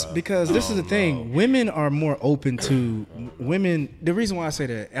 Because bro. this is the thing. Women are more open to women. The reason why I say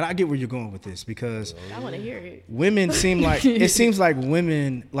that, and I get where you're going with this, because I want to hear it. women seem like, it seems like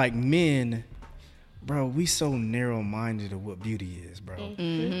women, like men, bro, we so narrow-minded of what beauty is, bro.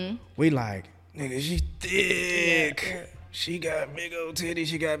 Mm-hmm. We like, nigga, she thick. She got big old titties.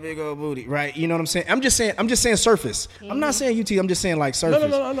 She got big old booty. Right? You know what I'm saying? I'm just saying surface. I'm not saying UT. I'm just saying like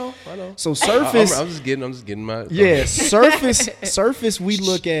surface. No, I know. So surface. I'm just getting my Surface. We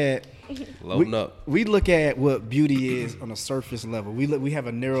look at. loading up. We look at what beauty is on a surface level. We have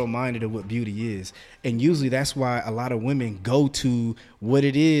a narrow minded of what beauty is, and usually that's why a lot of women go to what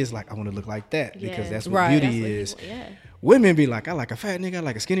it is. Like, I want to look like that because that's what Right. beauty That's is. what you want, yeah. Women be like, I like a fat nigga, I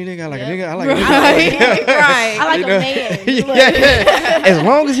like a skinny nigga, I like a nigga, I like a nigga. Right. Right. I like You a know? man. Look. Yeah, as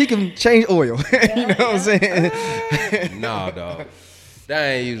long as he can change oil. You know what I'm saying? Nah, dog. That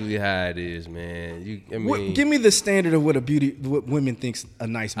ain't usually how it is, man. Give me the standard of what women thinks a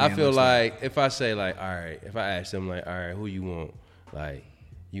nice man I feel looks like if I say like, all right, if I ask them like, all right, who you want? Like,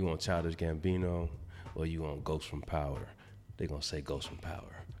 you want Childish Gambino or you want Ghost from Power? They gonna say Ghost from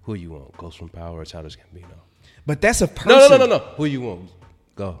Power. Who you want? Ghost from Power or Childish Gambino? But that's a person. No. Who you want?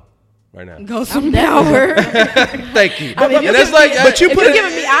 Go right now. Go some power. Thank you. I mean, And that's like, but you If put you're it.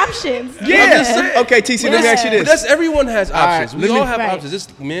 giving me options. Yeah. Okay, TC. Let me ask you But this. that's everyone has options. right, We let all me- have Right. options.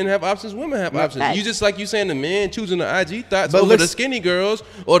 It's, men have options. Women have options. Right. You just like you saying the men choosing the IG thoughts But over the let's- skinny girls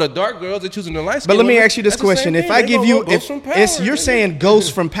or the dark girls. They're choosing the light But skin. let me women. ask you this That's the same question: If thing. I They give gonna you, go Ghost from Power. you're saying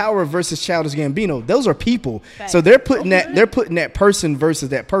Ghost from Power versus Childish Gambino, those are people. So they're putting that person versus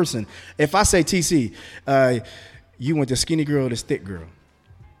that person. If I say TC, you want the skinny girl or the thick girl?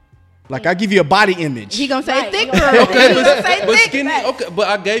 Like, I give you a body image. He gonna say Right. thick He girl. gonna Okay, He gonna say but thick. skinny. Okay, but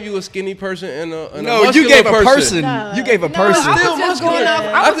I gave you a skinny person and a No, you muscular gave a person. No. You gave a No, person. I Still was just muscular. going off.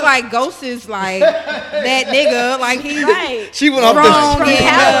 I was like, Ghost is like that nigga. Like, he's Right. She went off strong. the.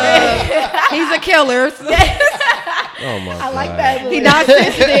 And, he's a killer. So Oh my god. I like that. he not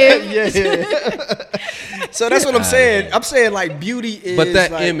sensitive. Yeah. So that's what I'm saying. I'm saying like beauty is. But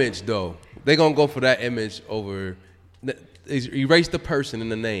that like, image though, they gonna go for that image over. Erase the person in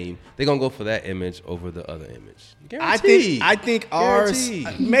the name. They gonna go for that image over the other image. Guaranteed. I think ours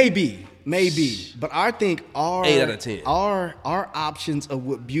Guaranteed. maybe, but I think our 8 out of 10. Our options of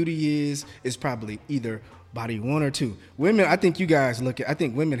what beauty is probably either body 1 or 2. Women, I think you guys I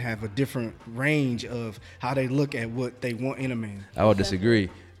think women have a different range of how they look at what they want in a man. I would disagree.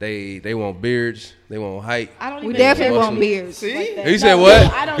 They want beards. They want height. I don't We even definitely muscle. want beards. See? like that. You said No,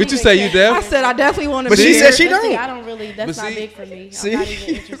 what? I don't What you even say? You care. I deaf? said I definitely want to But be she said here. she But see, don't. I don't really. That's But not see- big for me. see? I'm not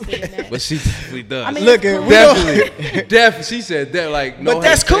even interested in that. But she definitely does. I mean, Look, it's at cool. definitely, definitely. She said that like no. But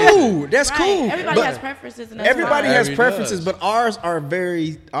that's hate, crazy. cool. That's Right. cool. Everybody But has preferences, and that's everybody fine. has Everybody preferences, does. but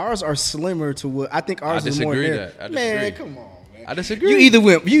ours are slimmer to what I think ours is more disagree narrow. that. I Man, disagree. come on, man. I disagree. You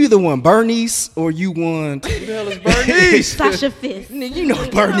either want Bernice or you want Who the hell is Bernice? Sasha Fist. you know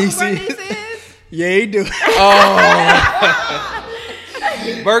who Bernice is. Yeah, he do.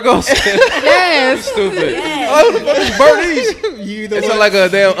 Virgo said Yes. stupid. Oh, who the fuck is Bernice? You either It want sound like a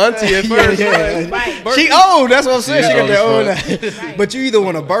damn auntie at first. yeah. Right. She old. That's what I'm saying. She She got old that as old. But you either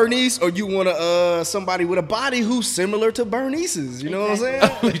want a Bernice or you want a somebody with a body who's similar to Bernice's. You know what I'm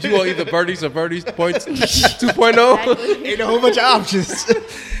saying? You want either Bernice or Bernice points 2.0? Ain't a whole bunch of options.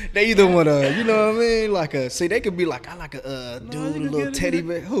 They either want a, you know what I mean, like a. See, they could be like, I like a dude, a little teddy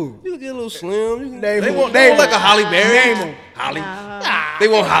bear. Who? You can get a little slim. Name They him. want Name like him. a Holly Berry. Name him. Holly. They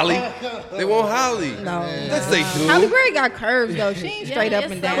want Holly. They want Holly. No. Yes, they do. Halle Berry got curves though. She ain't straight up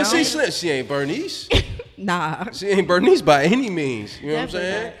it's and so down. But she slim. She ain't Bernice. Nah. She ain't Bernice by any means. You know what I'm Definitely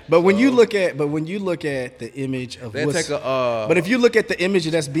saying? not. But when you look at the image of They what's, take a, but if you look at the image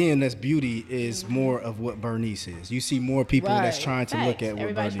that's beauty is more of what Bernice is. You see more people that's Right. trying to look Facts. at what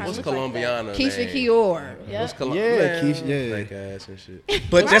Everybody's Bernice what's trying is. to look like Colombiana? Keisha name? Kior. Yep. What's Colombiana? Yeah, Keisha, yeah. Fake ass and shit.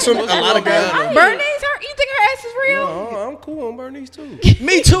 But that's what a lot of guys. Bernice, you think her ass is real? No, I'm cool on Bernice too.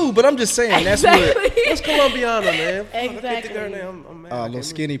 Me too, but I'm just saying that's what. What's Colombiana, man? Fuck, I can't think of her Exactly. name. I'm mad. I Little can't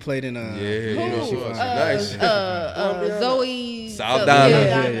Skinny played in remember. Yeah, you know she was Nice. nice. Zoe Saldana.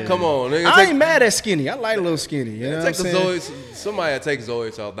 yeah. Come on, nigga. I ain't mad at Skinny. I like Little Skinny. You know what I'm Take saying? Zoe. Somebody take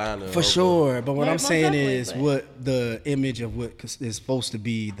Zoe Saldana. For sure, but what Yeah, I'm most saying definitely, is but- what the image of what is supposed to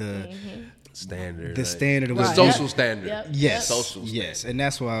be the Standard. the like, standard of The what social standard. Yep. Yes, Social yes, and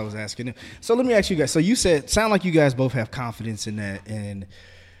that's why I was asking him. So let me ask you guys. So you sound like you guys both have confidence in that, and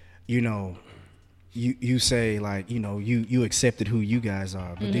you know, you say like you accepted who you guys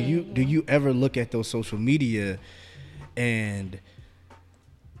are. But do you ever look at those social media and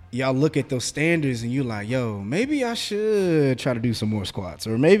y'all look at those standards and you're like, yo, maybe I should try to do some more squats,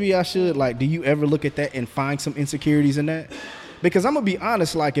 or maybe I should like. Do you ever look at that and find some insecurities in that? Because I'm gonna be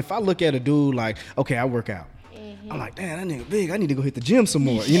honest, like if I look at a dude like, okay, I work out, I'm like, damn, that nigga big. I need to go hit the gym some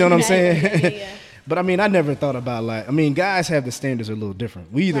more. You know what I'm saying? Yeah. But I mean, I never thought about like, I mean, guys have the standards a little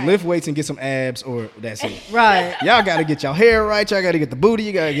different. We either Right. lift weights and get some abs, or that's it. Right. Y'all got to get y'all hair right. Y'all got to get the booty.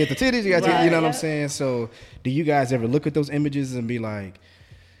 You got to get the titties. You got to, Right. you know what I'm saying? So, do you guys ever look at those images and be like,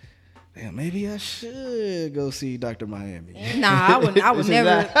 damn, maybe I should go see Dr. Miami? Nah, I would This is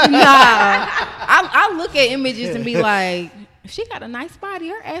never. not- I look at images and be like, she got a nice body.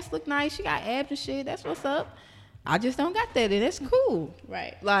 Her ass look nice. She got abs and shit. That's what's up. I just don't got that, and it's cool.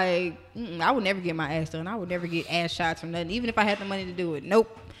 Right. Like, I would never get my ass done. I would never get ass shots from nothing, even if I had the money to do it.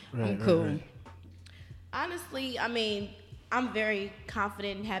 Nope. I'm cool. right. Honestly, I mean, I'm very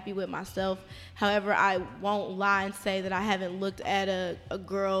confident and happy with myself. However, I won't lie and say that I haven't looked at a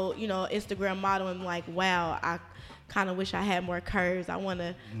girl, Instagram model and like, wow, I kind of wish I had more curves. I want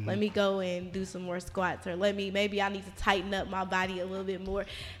to let me go and do some more squats, or maybe I need to tighten up my body a little bit more.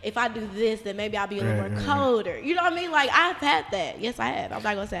 If I do this, then maybe I'll be a little more colder. You know what I mean? Like, I've had that. Yes, I have. I'm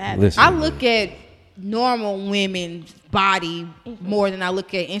not going to say I haven't. Listen, I look at normal women's body more than I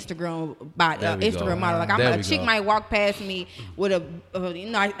look at Instagram body, There we Instagram go. model. Like There a we chick go. might walk past me with a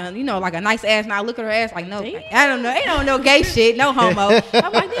like a nice ass, and I look at her ass like, no, Damn. I don't know, ain't no gay shit, no homo.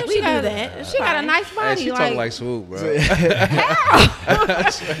 I'm like, damn, We she do got that. It's She got a fine. nice Hey, body. she talk like Swoop, bro.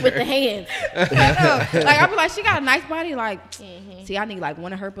 With the hands. Like I be like, she got a nice body. Like, see, I need like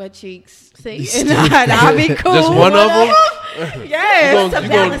one of her butt cheeks. See? And I'll be cool. Just one of them? Yes. You to gonna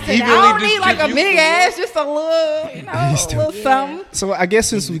balance it I evenly don't need like a distribute big the ass, just a little, a little something. So I guess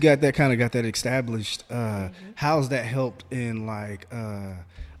since we got that established, how's that helped in like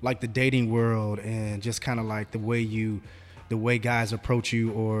the dating world, and just kind of like the way guys approach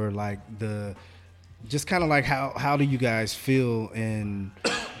you, or like just kind of like how do you guys feel and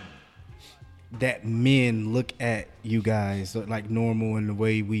that men look at you guys like normal in the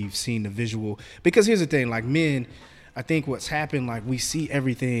way we've seen the visual? Because here's the thing, like men, I think what's happened, like we see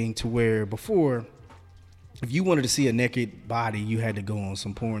everything to where before, if you wanted to see a naked body, you had to go on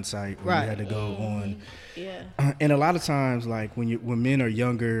some porn site, or Right. you had to go on. Yeah. And a lot of times, like when men are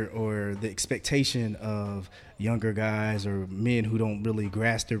younger, or the expectation of younger guys or men who don't really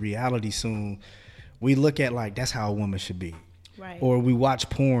grasp the reality soon, we look at like that's how a woman should be. Right. Or we watch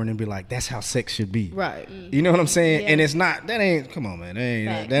porn and be like, that's how sex should be. Right. You know what I'm saying? Yeah. And it's not, that ain't, come on, man.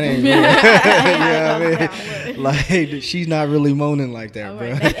 Fact. That ain't real. You know what I mean? Like, she's not really moaning like that, All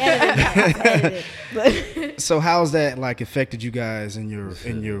bro. right. They edited it. So how's that like affected you guys in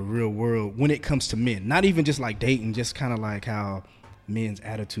your real world when it comes to men? Not even just like dating, just kind of like how men's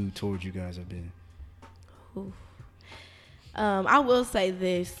attitude towards you guys have been. I will say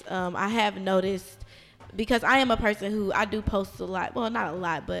this. I have noticed, because I am a person who I do post a lot. Well, not a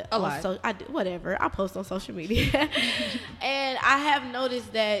lot, but A lot. I do, whatever. I post on social media, and I have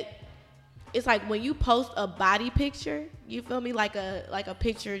noticed that it's like when you post a body picture, you feel me, like a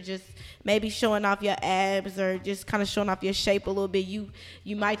picture just maybe showing off your abs or just kind of showing off your shape a little bit. You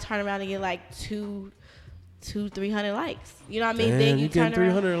might turn around and get like 300 likes. You know what I mean? Damn, Then you you turn getting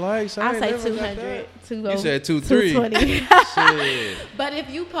around. 300 likes? I I ain't say never got 200. that. You said 220. 220. Shit. But if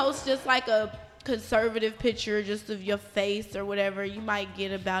you post just like a conservative picture just of your face or whatever, you might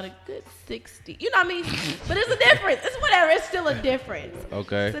get about a good 60. You know what I mean? But it's a difference. It's whatever. It's still a difference.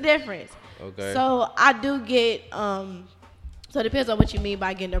 Okay. It's a difference. Okay. So I do get So it depends on what you mean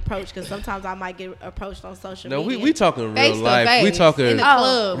by getting approached, because sometimes I might get approached on social No, media. we talking real Face to life. face, We talking in the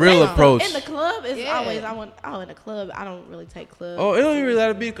club. real face to- approach. In the club is Yeah. always in the club I don't really take clubs. Oh, it don't even really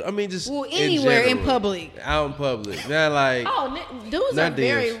have to be. I mean, just Well, anywhere in general. public. Out in public. Not like Dudes Not are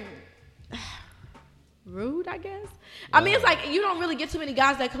very DMs. rude, I guess. I mean, it's like you don't really get too many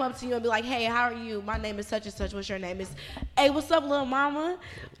guys that come up to you and be like, "Hey, how are you? My name is such and such. What's your name?" It's, "Hey, what's up, little mama?"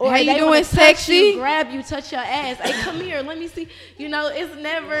 Or How you they doing, wanna touch sexy? you, grab you, touch your ass. Hey, come here, let me see. You know, it's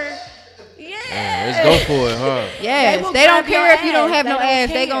never. Yeah. let's go for it, huh? Yes, will they don't grab your care if you don't ass. have They no don't ass.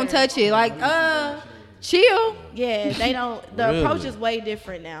 They care. gonna touch it. Like, chill. Yeah, they don't. The Really? approach is way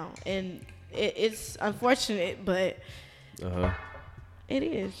different now, and it's unfortunate, but it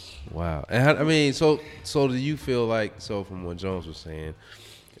is. Wow. And I mean, so do you feel like, so from what Jones was saying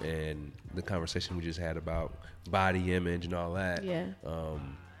and the conversation we just had about body image and all that, Yeah.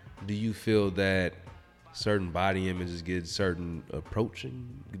 Do you feel that certain body images get certain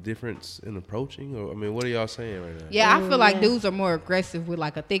difference in approaching? Or, I mean, what are y'all saying right now? Yeah, I feel like yeah. dudes are more aggressive with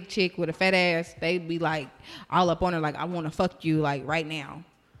like a thick chick with a fat ass. They'd be like all up on her, like, I want to fuck you like right now.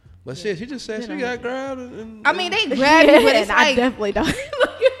 But shit, she just said she got grabbed. And I mean, they grab you, but it's and I like definitely don't.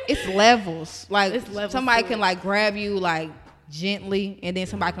 it's levels. Like It's levels somebody to can it. like grab you like gently, and then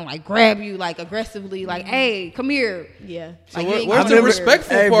somebody can like grab you like aggressively, like, hey, come here. Yeah. So Like, where- you ain't where's gonna the do it.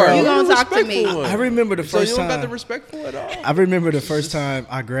 respectful Hey, part? bro. You Where's gonna the talk to me. respectful one? I remember the So first you don't got time. the respectful at all? I remember the first time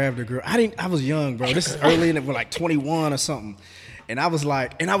I grabbed a girl. I was young, bro. This is early in it, we're like 21 or something. And I was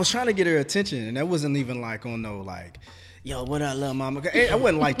like, and I was trying to get her attention, and that wasn't even like on no like, yo, what up, little mama? I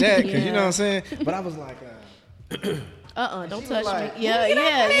wasn't like that, because you know what I'm saying? But I was like, Don't touch like, me.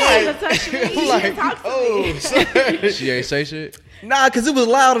 Yeah. Don't touch me. I'm like, Talk to oh, me. sorry. She ain't say shit? Nah, because it was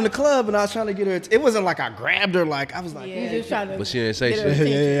loud in the club, and I was trying to get her. It wasn't like I grabbed her, like, I was like, Yeah, just trying to. But she ain't say Get her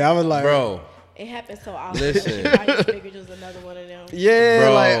shit? yeah, I was like, Bro, It happens so often. Listen. I just figured it was another one of them. yeah,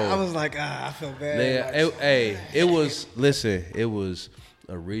 Bro. like, I was like, I felt bad. nigga, it was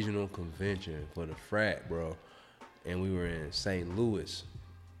a regional convention for the frat, bro. And we were in St. Louis.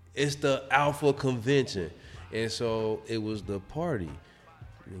 It's the Alpha Convention. And so it was the party.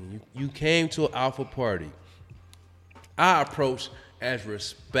 You came to an Alpha party. I approached as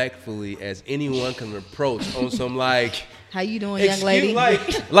respectfully as anyone can approach on some like, How you doing, young lady?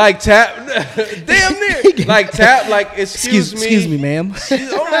 like tap, damn near, like tap, like excuse me, Excuse me, ma'am.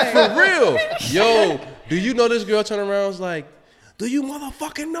 I'm like, for real. Yo, do you know this girl turned around and was like, do you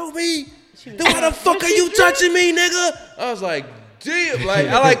motherfucking know me? Then why the fuck are you touching me, nigga? I was like, damn. Like,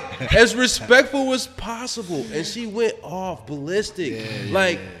 I like as respectful as possible. And she went off ballistic.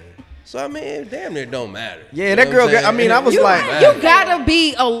 So I mean, damn near don't matter. Yeah, You that know girl what I'm got- I mean, saying? I was It like- don't You matter.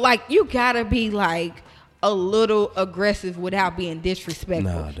 gotta be like a little aggressive without being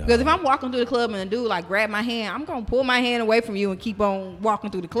disrespectful. Nah, dog. Because if I'm walking through the club and a dude like grab my hand, I'm gonna pull my hand away from you and keep on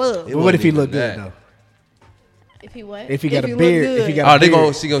walking through the club. It What if he wasn't look even good that. though? If he what? If he got If a he look beard, good. if he got Oh, a they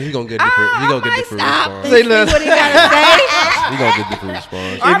beard. he gonna get different. He gonna get different response. Say See look. what he gotta say. He gonna get different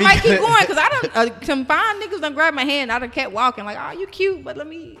response. Or I he might keep got- going because I done some fine niggas done grab my hand. I done kept walking like, oh, you cute, but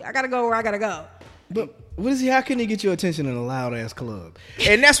I gotta go where I gotta go. But what is he? How can he get your attention in a loud ass club?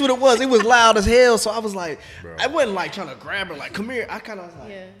 And that's what it was. It was loud as hell. So I was like, I wasn't like trying to grab her, like, come here. I kind of was like,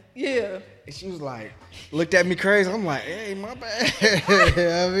 Yeah. Yeah. and she was like, looked at me crazy. I'm like, hey, my bad.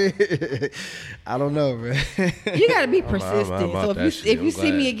 I mean, I don't know, man. You gotta be I'm persistent. about So that if shit. you I'm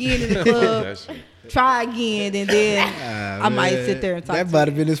see me glad. again in the That club, shit. try again, and then I might sit there and talk That to might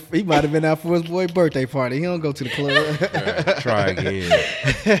you. have been he might have been out for his boy's birthday party. He don't go to the club. Try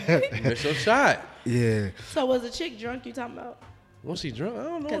again. Miss your shot. Yeah. So was the chick drunk you talking about? Was she drunk? I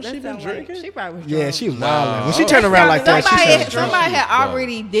don't know. 'Cause She that been sound like drinking. She probably was Yeah, drunk. she was Nah. wild. When she turned around like that, she Somebody, sounded drunk. somebody had drunk.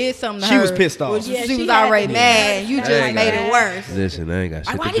 already did something to She her. was pissed off. Which Yeah, she she was had already to be mad. You mad. just Dang, made I- it worse. Listen, that ain't got shit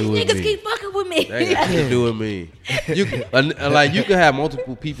Like, why to these do with niggas me. keep fucking with me? That ain't got shit to do with me. Like you could have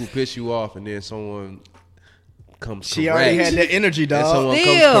multiple people piss you off, and then someone comes. She already had that energy, And dog. someone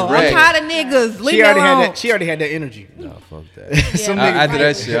Still, comes I'm correct. tired of niggas. Leave She me already had alone. that. She already had that energy. Nah, fuck that. Some Yeah, niggas- After that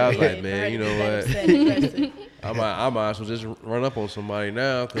right. shit, I was like, Right. man, you know Right. what? Aggressive. I might as well just run up on somebody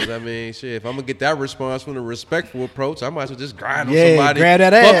now, because I mean, shit, if I'm gonna get that response from the respectful approach, I might as well just grind on Yeah, somebody. grab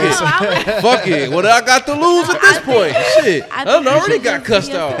that Fuck ass. it. Fuck it. What I got to lose at this point? Shit, I think done you already should got just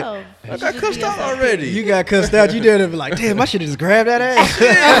cussed be out. yourself. I You got should just cussed be out yourself. already. You got cussed out. You did it. Be like, damn, I should have just grabbed that ass.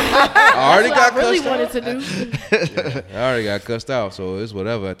 I already got That's what I really cussed out. wanted to do. I already got cussed out, so it's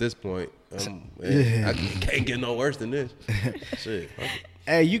whatever at this point. I can't get no worse than this. Shit. Fuck it.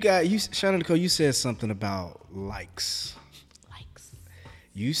 Hey, Shannon Nicole, you said something about likes.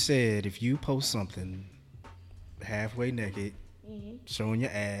 You said if you post something halfway naked, showing your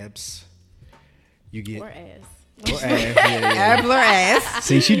abs, you get Or ass. Or ass. Yeah. Abs or ass.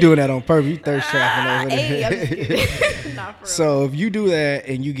 See, she doing that on purpose. You thirst trapping over Hey, I'm there. just kidding. Not for real. So if you do that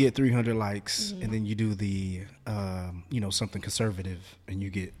and you get 300 likes, and then you do the, something conservative, and you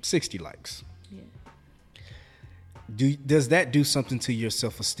get 60 likes, does that do something to your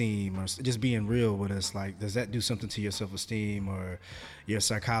self-esteem, or just being real with us? Like, does that do something to your self-esteem or your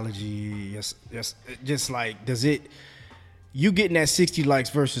psychology? Yes, just like, does it? You getting that 60 likes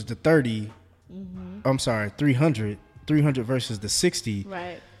versus the 30? I'm sorry, 300 versus the 60.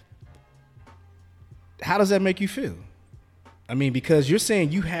 Right. How does that make you feel? I mean, because you're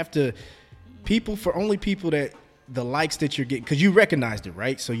saying you have to people that the likes that you're getting, because you recognized it,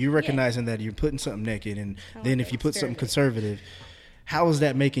 right? So you're recognizing that you're putting something naked, and then if you put something conservative, how is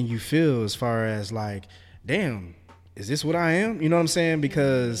that making you feel as far as like, damn, is this what I am? You know what I'm saying?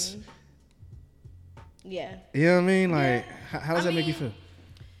 Because Yeah. you know what I mean? Like, how does that make you feel?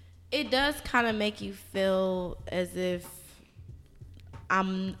 It does kind of make you feel as if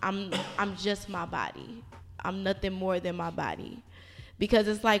I'm just my body. I'm nothing more than my body. Because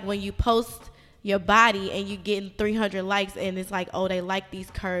it's like when you post your body and you getting 300 likes and it's like, oh, they like these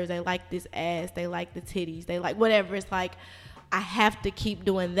curves, they like this ass, they like the titties, they like whatever. It's like, I have to keep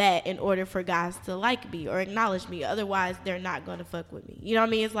doing that in order for guys to like me or acknowledge me. Otherwise, they're not going to fuck with me. You know what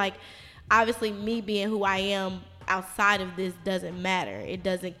I mean? It's like, obviously, me being who I am outside of this doesn't matter. It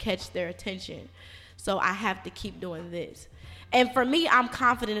doesn't catch their attention. So I have to keep doing this. And for me, I'm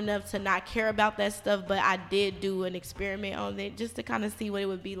confident enough to not care about that stuff, but I did do an experiment on it just to kind of see what it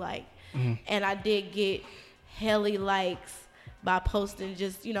would be like. And I did get helly likes by posting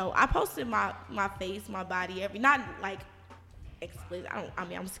just, I posted my face, my body, not like explicit.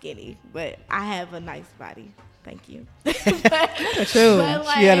 I'm skinny, but I have a nice body. Thank you. True. But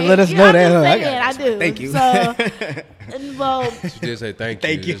She had to let us know that, huh? I do. Thank you. So, well, She did say thank you.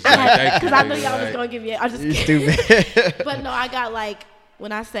 Thank you. Just like, thank you, because I knew nigga, y'all was like- gonna give me. I just You kidding. stupid. But no, I got like,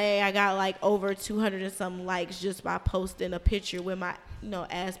 when I say I got like over 200 and some likes just by posting a picture with my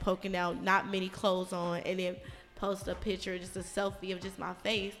ass poking out, not many clothes on, and then post a picture, just a selfie of just my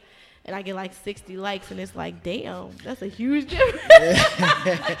face. And I get like 60 likes, and it's like, damn, that's a huge difference.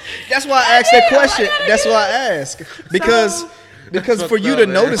 That's why I asked that question. That's why I asked. Because for you to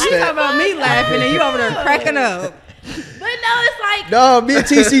notice You talking that. about me laughing and you over there cracking up. But no, it's like, No, me and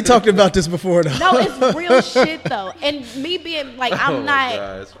TC talked about this before though. no, it's real shit though. And me being like, I'm Oh, not.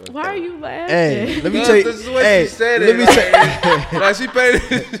 God, that's fucked Why up. are you laughing? Hey, let me No, tell you. this is what Hey, she said. let me Like, like she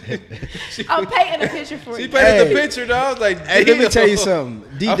painted. I'm painting a picture for She you. painted the Hey. picture, though. I was like, Hey, let me damn. tell you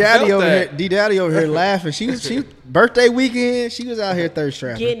something. D I Daddy felt over that. here. D Daddy over here laughing. She was birthday weekend. She was out here thirst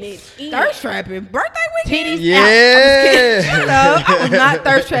trapping. Getting it. Eating Thirst trapping. Birthday weekend? Titties Yeah. Shut up. I was not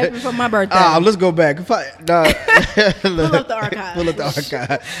thirst trapping for my birthday. Let's go back. Pull up the archive. Pull up the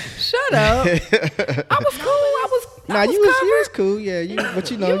archive. Shut up. I was cool. Nah, you was cool. Yeah, but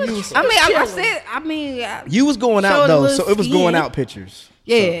you was. I mean, You was going showed out a though, little so it was going skin. out pictures.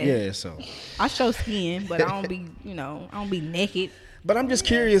 Yeah. So. I show skin, but I don't be, I don't be naked. But I'm just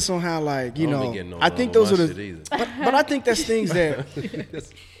curious on how, like, I don't be getting no I love think on those my are shit the. either. But I think that's things that.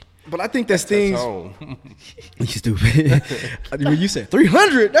 But I think that's things. Home. You stupid. When you said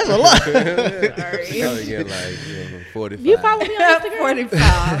 300, that's a lot. Probably get like 45. You follow me on Instagram? 45.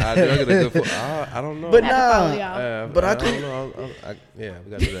 I do. I get a good. I don't know. But Have to follow nah. y'all. But I don't think- know. Yeah,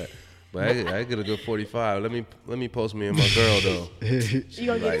 we gotta do that. But I get a good 45. Let me post me and my girl though. You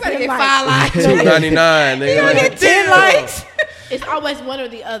gonna Like- get 10 Get likes. 5 likes. $2.99. They You like, get 10 likes. It's always one or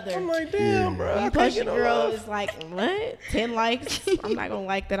the other. I'm like, damn, bro. I You can't post get your no girl, love. it's like, what? 10 likes? I'm not gonna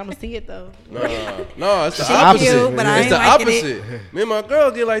like that. I'm gonna see it though. No, it's the She opposite. cute, but I It's ain't the liking opposite. Me and my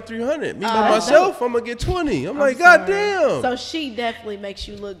girl get like 300. Me by that's myself, I'm gonna get 20. I'm like, sorry. god damn. So she definitely makes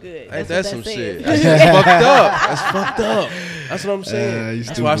you look good. Ain't That's that what some says. shit? That's fucked up. That's fucked up. That's what I'm saying. you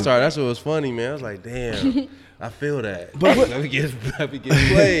That's why I stupid. started. That's what was funny, man. I was like, damn. I feel that. But what- let me get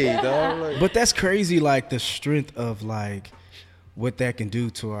played, dog. Like, But that's crazy, like the strength of like what that can do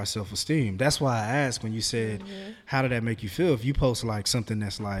to our self-esteem. That's why I asked when you said, how did that make you feel? If you post like something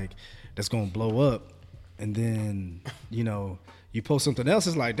that's gonna blow up, and then you post something else,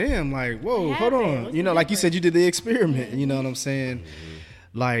 it's like, damn, like, whoa, What hold happened? on. What's the Like you difference? said, you did the experiment. You know what I'm saying?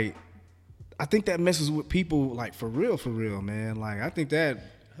 Like, I think that messes with people, like for real, man. Like, I think that.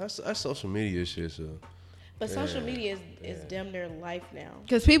 that's social media shit. So But social media is damn near life now.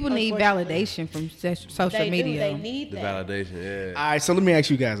 Because people need Unfortunately. validation from social They media. do. They need the that. validation, yeah. All right, so let me ask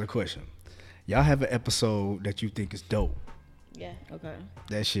you guys a question. Y'all have an episode that you think is dope. Yeah. Okay.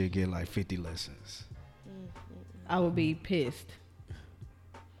 That shit get like 50 lessons. I would be pissed.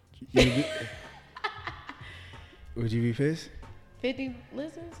 Would you be pissed? 50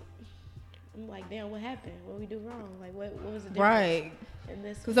 listens? I'm like, damn, what happened? What we do wrong? Like, what was the difference? Right. In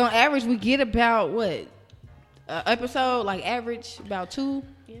this, Because on average, we get about what? Episode, like average, about 2?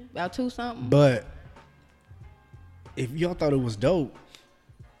 Yeah. About 2 something? But if y'all thought it was dope,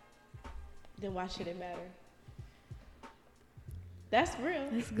 then why should it matter? That's real.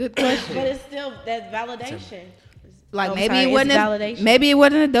 That's a good question. But it's still that's validation. Like Oh, maybe sorry, it it's wasn't validation. maybe it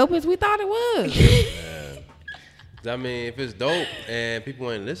wasn't as dope as we thought it was. I mean, if it's dope and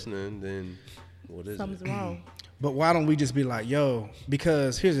people ain't listening, then what is Something's it? wrong. but why don't we just be like, yo?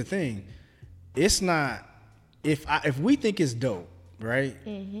 Because here's the thing, it's not if we think it's dope, right?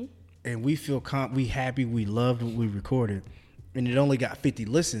 Mm-hmm. And we feel we happy, we loved what we recorded, and it only got 50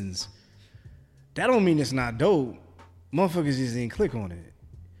 listens. That don't mean it's not dope. Motherfuckers just didn't click on it.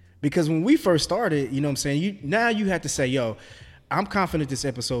 Because when we first started, you know what I'm saying? Now you have to say, yo, I'm confident this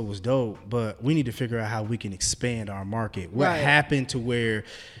episode was dope, but we need to figure out how we can expand our market. What Right. happened to where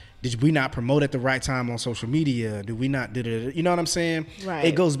did we not promote at the right time on social media? Did we not you know what I'm saying? Right.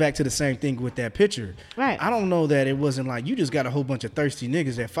 It goes back to the same thing with that picture. Right. I don't know that it wasn't like you just got a whole bunch of thirsty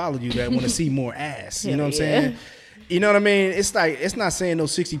niggas that follow you that want to see more ass. You know what I'm Yeah. saying? You know what I mean? It's like, it's not saying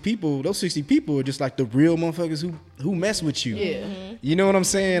those 60 people are just like the real motherfuckers who mess with you. Yeah. You know what I'm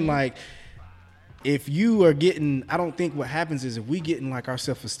saying? Like, if you are getting, I don't think what happens is if we getting like our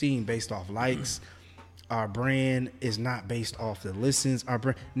self-esteem based off likes, our brand is not based off the listens.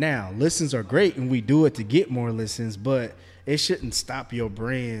 Now, listens are great and we do it to get more listens, but it shouldn't stop your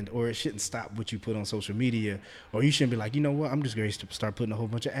brand, or it shouldn't stop what you put on social media, or you shouldn't be like, you know what, I'm just going to start putting a whole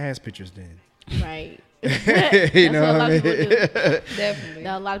bunch of ass pictures then. Right. You That's know what a what lot I of mean? people do. Definitely.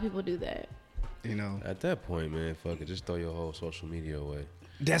 Now, a lot of people do that. You know, At that point, man, fuck it, just throw your whole social media away.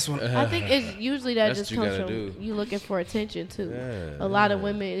 that's what I think it's usually that That's just what you comes gotta from do. you looking for attention too. Yeah, A lot of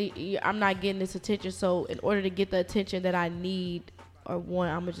women, I'm not getting this attention, so in order to get the attention that I need or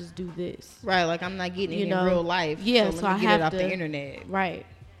want, I'm gonna just do this. Right, like I'm not getting You it know, in real life. yeah, so so let I me get have it off to- the internet. Right.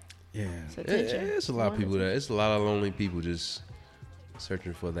 yeah. It's attention. It's a lot of Want people attention. it's a lot of lonely people just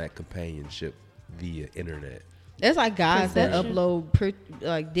searching for that companionship via internet. That's like guys that Possession. upload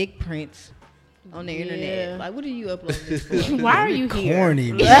like dick prints on the Yeah. internet. Like, what are you uploading this for? Why are you here?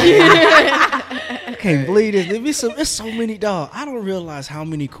 Corny, man. I can't believe this. It's so many, dog. I don't realize how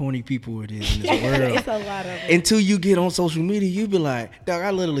many corny people it is in this world. It's a lot of it. Until you get on social media, you be like, dog,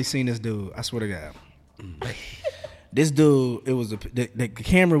 I literally seen this dude. I swear to God. This dude, it was the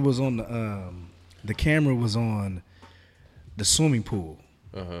camera was on the camera was on the swimming pool.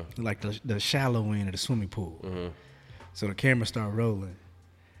 Like the shallow end of the swimming pool. So the camera started rolling.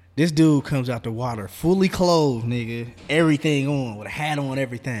 This dude comes out the water fully clothed, nigga. Everything on, with a hat on,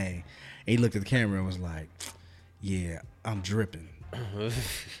 everything. And he looked at the camera and was like, yeah, I'm dripping.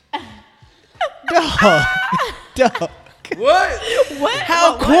 Dog. What?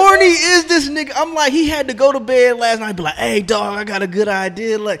 How corny is this nigga? I'm like, he had to go to bed last night, be like, hey, dog, I got a good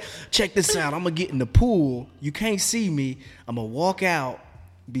idea. Like, check this out. I'm going to get in the pool. You can't see me. I'm going to walk out,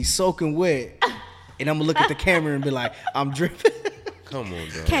 be soaking wet, and I'm going to look at the camera and be like, I'm dripping. Come on,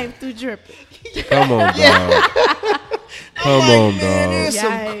 dog. Came through dripping. Come on, dog. Come on, Man, dog. there's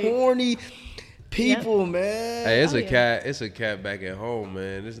some Yikes. corny people, man. Hey, it's Oh, a yeah. cat. It's a cat back at home,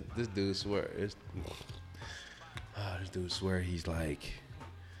 man. This dude swear this dude swear he's like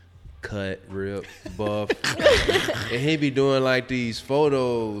cut, ripped, buff, and he be doing like these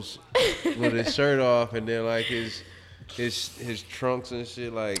photos with his shirt off, and then like his trunks and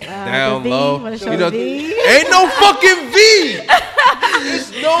shit like down the V. low. Wanna show You know, V? ain't no fucking V.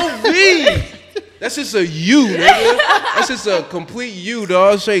 It's no V. That's just a U, nigga. That's just a complete U,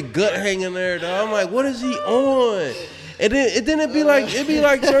 dog. Straight gut hanging there, dog. I'm like, what is he on? And then it'd be like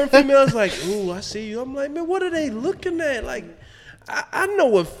certain females like, ooh, I see you. I'm like, man, what are they looking at? Like, I know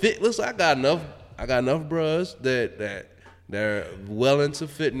what fit looks like. I got enough bros that they're well into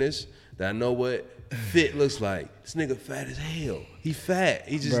fitness that I know what fit looks like. This nigga fat as hell. He fat.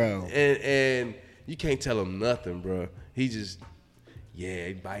 He just Bro. and you can't tell him nothing, bro. He just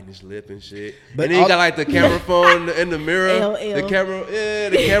he biting his lip and shit. But and then he got like the camera phone in the mirror. Ew. The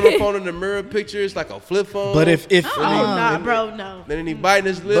camera phone in the mirror picture. It's like a flip phone. But if Oh, nah, bro, no. then he biting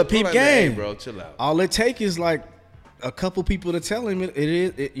his lip. But peep I'm like, man, game. hey, bro, chill out. all it take is like a couple people to tell him it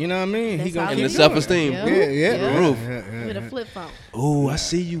is, you know what I mean? That's He gonna all keep it And the is. going. self-esteem. Yeah. Yeah. Roof. With a flip phone. Oh, I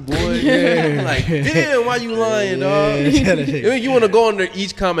see you, boy. Yeah. Like, damn, why you lying, dog? Yeah. You want to go under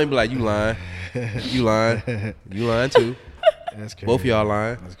each comment and be like, you lying. You lying. You lying too. That's crazy. Both of y'all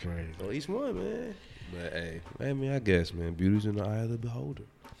lying. That's crazy. Well, each one, man. But hey, I mean, I guess, man, beauty's in the eye of the beholder.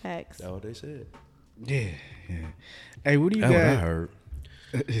 Facts. That's what they said. Yeah. Hey, what do you That's what I guys? heard.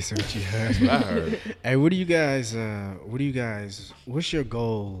 That's what you heard. I heard. Hey, what do you guys? What's your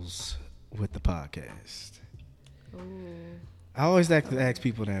goals with the podcast? I always like to ask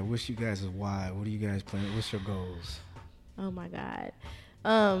people that. What's you guys' why? What are you guys planning? What's your goals? Oh my God.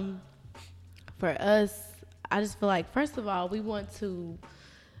 For us, I just feel like, first of all, we want to,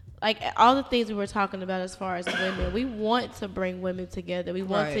 like all the things we were talking about as far as women, we want to bring women together. We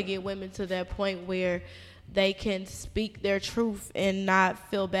want to get women to that point where they can speak their truth and not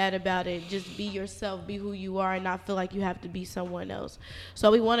feel bad about it. Just be yourself, be who you are, and not feel like you have to be someone else.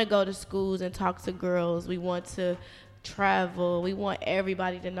 So we want to go to schools and talk to girls. We want to travel. We want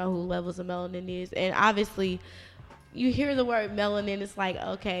everybody to know who Levels of Melanin is. And obviously, you hear the word melanin, it's like,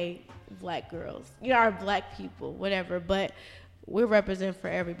 okay, black girls, you know, our black people, whatever. But we represent for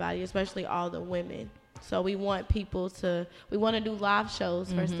everybody, especially all the women. So we want people to, we want to do live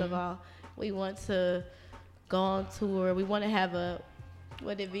shows, first of all. We want to go on tour. We want to have a,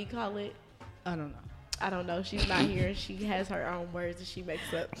 what did we call it? I don't know. I don't know. She's not here. She has her own words that she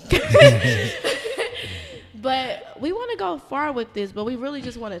makes up. But we want to go far with this, but we really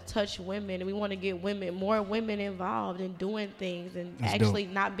just want to touch women, and we want to get more women involved in doing things and That's actually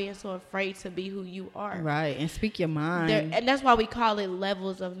dope. not being so afraid to be who you are. Right, and speak your mind. And that's why we call it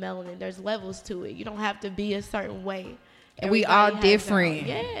levels of melanin. There's levels to it. You don't have to be a certain way. And we Everybody all has different.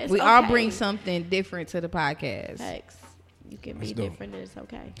 their own- Yeah, it's we all okay. bring something different to the podcast. Facts. You can That's be dope. different, and it's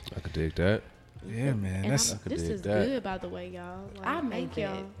okay. I could dig that. Yeah, man. And That's this dig is that. good, by the way, y'all. Like, I thank made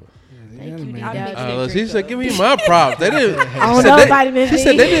y'all. that. Thank yeah, you, man. I D-Dowdy. mixed it. She said, "Give me my props." They didn't. I don't said know they- about it. She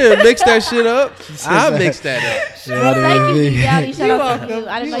said they didn't mix that shit up. I mixed that up. Well, thank you, D-Dowdy. Shout out to welcome. you.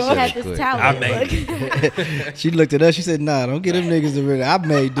 I didn't You know you had welcome. this I talent. made She looked at us. She said, "Nah, don't get them niggas to ready. I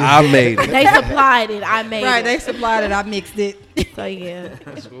made this." I made it. They supplied it. I made Right, they it. supplied it. I mixed it. So, yeah.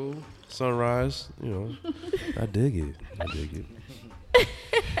 That's cool. Sunrise, you know. I dig it. I dig it.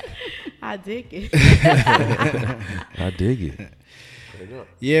 I dig it. I dig it.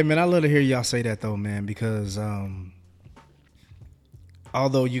 Yeah, man, I love to hear y'all say that though, man, because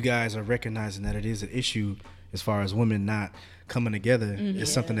although you guys are recognizing that it is an issue as far as women not coming together,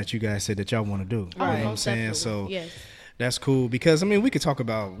 it's something that you guys said that y'all want to do. You know what I'm most saying? So definitely. Yes. that's cool because I mean we could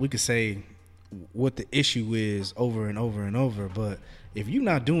say what the issue is over and over and over, but if you're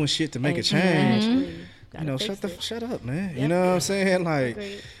not doing shit to make a change, Exactly. you Gotta know, fix it. shut up, man. You Yep. know what I'm saying? Like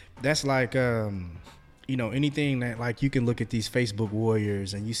Agreed. that's like you know, anything that like you can look at these Facebook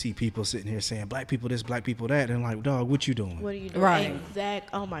warriors and you see people sitting here saying black people this, black people that, and like, dog, what you doing? What are you doing? Right.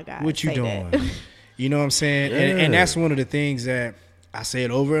 Oh, my God. What you say doing? that. You know what I'm saying? And that's one of the things that I say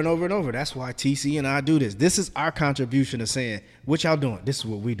it over and over and over. That's why TC and I do this. This is our contribution to saying, what y'all doing? This is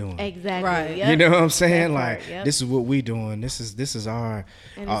what we doing. Exactly. Right. Yep. You know what I'm saying? That Like part, yep. this is what we doing. This is our.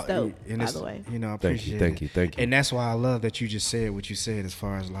 And it's dope, and by it's- the way. You know, I Thank you, appreciate thank it. you, thank you. And that's why I love that you just said what you said. As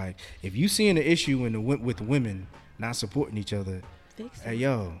far as like, if you seeing the issue with women not supporting each other, Fix it. hey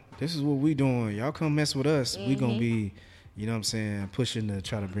yo, this is what we doing. Y'all come mess with us. We Mm-hmm. gonna be, you know what I'm saying, pushing to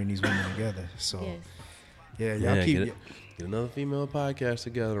try to bring these women together. So Yes. yeah, y'all Yeah, keep. get another female podcast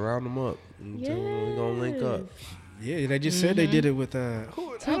together, round them up. Until we're gonna link up. Yeah, they just said they did it with who? I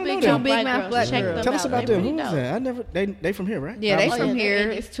don't know Big them. Mouth Black Check Girls. them Tell us out. about They them. Who really was dope. that? I never. They from here, right? Yeah, they Oh, from yeah, here.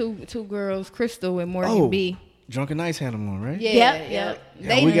 they- It's two girls, Crystal and Morgan Oh, B. Drunken Nights had them on, right? Yeah, Yep, yeah. yep.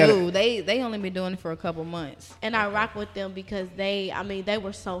 They we gotta- knew. They only been doing it for a couple months. And I rock with them because they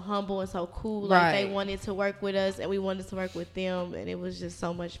were so humble and so cool. Like they Right. wanted to work with us and we wanted to work with them, and it was just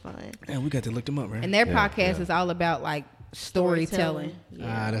so much fun. And we got to look them up, right? And their Yeah, podcast yeah. is all about like storytelling.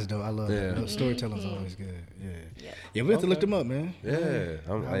 Yeah. That's dope. I love Yeah. that. Storytelling's always good. Yeah. Yeah. Yeah, we have to look them up, man. Yeah,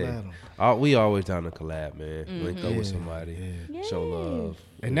 I'm, I hey, love 'em. we always down to collab, man. Link up with Yeah, somebody, yeah. show love.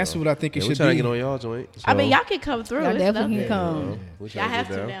 And you that's know. what I think it Yeah, we should trying be. to get on y'all joint. I mean, so, y'all can come through. Y'all It's definitely nothing. can you know, come. we Y'all tryna have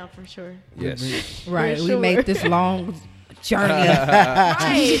get to down. now for sure. Yes. Right. For We sure. made this long journey.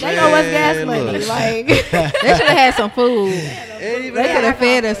 Hey, they know what's gas Man, money. look. Like They should have had some food. Ain't even They could that, have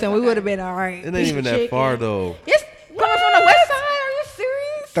fed us and we would have been all right. it ain't even that far though. It's coming from the west side. Are you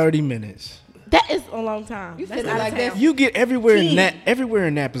serious? 30 minutes. that is a long time. You That's said it out of like that. town. You get everywhere in 10. Nap. Everywhere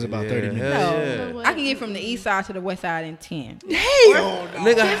in Nap is about 30 Yeah, minutes. hell No. yeah. I can get from the east side to the west side in 10.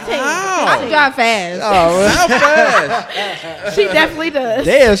 Nigga, I how? can drive fast. How fast? She definitely does.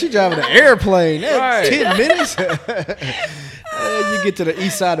 Damn, she driving an airplane. That's Right. 10 minutes. You get to the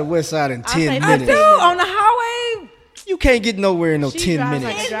east side and west side in 10 say minutes. Dude, on the highway. You can't get nowhere in no She 10 drives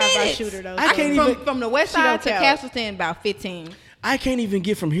minutes. like a 10 drive-by minutes. shooter though. I so- can't even. From the west She don't side to count. Castleton, about 15. I can't even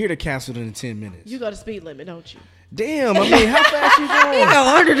get from here to Castleton in 10 minutes. You go to speed limit, don't you? Damn, I mean, how fast you You going?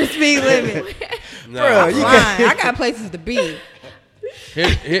 go under the speed limit. Nah, Bruh, you Fine. I got places to be.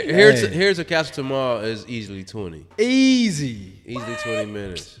 here's a Castle tomorrow is easily 20. Easy. Easily 20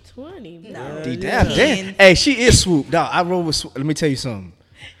 minutes. 20. No. Damn. Hey, she is swoop. Dog, I roll with swoop. Let me tell you something.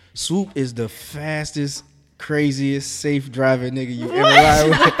 Swoop is the fastest, craziest, safe driving nigga you ever ride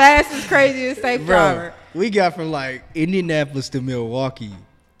with. The fastest, craziest safe Bro, driver. we got from like Indianapolis to Milwaukee.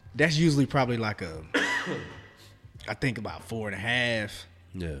 That's usually probably like I think about 4.5.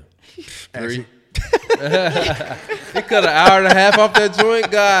 Yeah. Actually, He cut an hour and a half off that joint.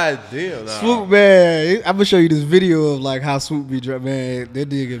 God damn. Nah. Swoop, man, I'm gonna show you this video of like how Swoop be driving. Man, that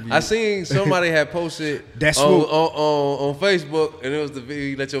nigga be. I seen somebody had posted That's on, Swoop. on Facebook, and it was the video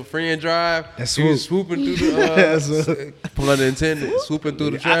you let your friend drive. That's He was Swoop. swooping through That's the Swoop. pun intended, swooping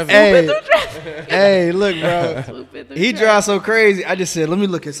through the traffic. Hey, hey, look, bro. Swooping through He traffic. drives so crazy. I just said, let me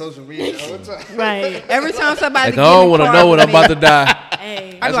look at social media all the time. Right. Every time somebody Like, get I don't in the want to car know when with I'm about me, to die.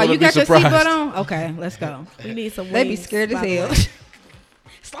 Hey, I'm I like, just you wanna got be your surprised. seatbelt on? Okay, let's go. we need some. They be wings, scared as by the hell. way.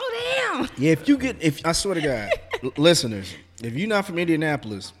 Slow down. Yeah, if I swear to God, listeners, if you're not from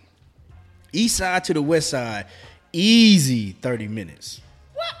Indianapolis, east side to the west side, easy 30 minutes.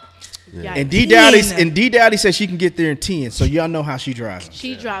 Yeah. And D Dowdy said she can get there in 10, so y'all know how she drives.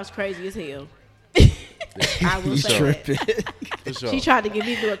 She drives crazy as hell. I will He's say that. tripping. For sure. She tried to get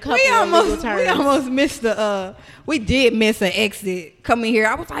me through a couple We of legal almost terms. missed the we did miss an exit coming here.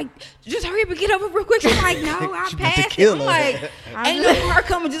 I was like, just hurry up and get over real quick. She's like, no, I She about to passed it. kill I'm her. like, ain't no car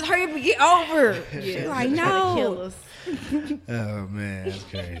coming, just hurry up and get over. She's like, She tried to kill no. us. Oh man, that's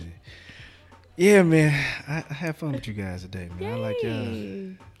crazy. Yeah, man, I had fun with you guys today, man. I like y'all.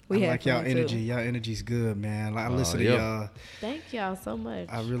 Yay. We I had like y'all fun, too. energy. Y'all energy's good, man. Like, I listen to yeah. y'all. Thank y'all so much.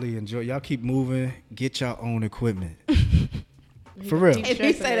 I really enjoy. Y'all keep moving. Get y'all own equipment. We For gonna real. keep If you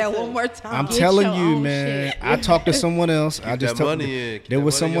stressing say that too. one more time, I'm Get telling your you, own man. shit. I talked to someone else. I just that told money in. Keep there that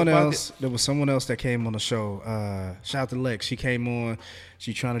was money in someone your pocket. else. There was someone else that came on the show. Shout out to Lex. She came on.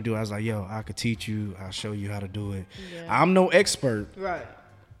 She trying to do it. I was like, yo, I could teach you. I'll show you how to do it. Yeah. I'm no expert, right.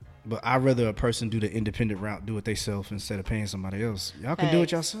 but I'd rather a person do the independent route, do it themselves instead of paying somebody else. Y'all can do it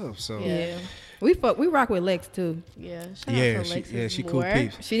Facts. yourself. So Yeah. We rock with Lex too. Yeah. Shout yeah, out to Alexis she cool Moore.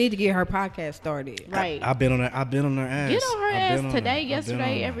 peeps. She need to get her podcast started. Right. I've been on her. I've been on her ass. Get on her I've been ass on her. today, I've been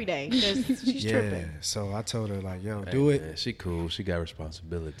yesterday, on her. every day. 'Cause she's Yeah. tripping. So I told her like, yo, Hey, do it. man, she cool. She got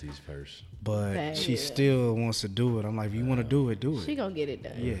responsibilities first. But Facts. she still wants to do it. I'm like, if you want to do it, do it. She gonna get it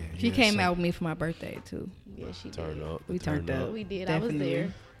done. Yeah. She yeah, came so- out with me for my birthday too. Yeah, she Turn did. up. We turned turn up. We did. Definitely.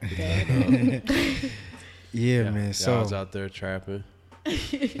 I was there. Yeah, man. Y'all So was out there trapping.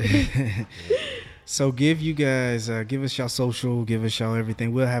 so give you guys, give us y'all social, give us y'all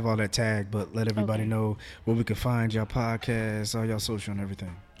everything. We'll have all that tagged, but let everybody Okay. know where we can find y'all podcasts, all y'all social and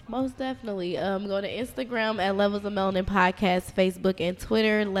everything. Most definitely. Go to Instagram at Levels of Melanin Podcast, Facebook and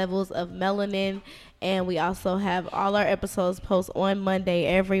Twitter, Levels of Melanin. And we also have all our episodes post on Monday,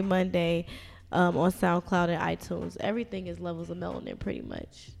 every Monday, on SoundCloud and iTunes. Everything is Levels of Melanin pretty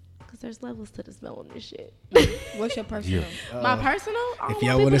much. Because there's levels to this melanin shit. What's your personal? My personal? I don't if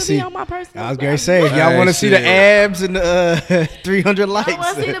y'all want want to people see, be on my personal. I was stuff. gonna say, if y'all Hey, want to see the shit. abs and the 300 likes, I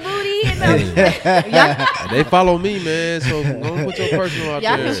want to see the booty and the They follow me, man. So go put your personal out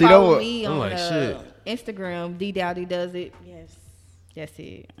Y'all there. can See, don't follow what- me I'm on like, shit. Instagram. D Dowdy does it. Yes. That's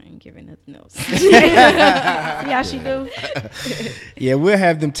it. I ain't giving nothing else. Yeah, she do. yeah, we'll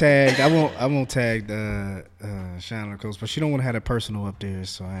have them tagged. I won't tag Shannon Coast, but she don't want to have it personal up there,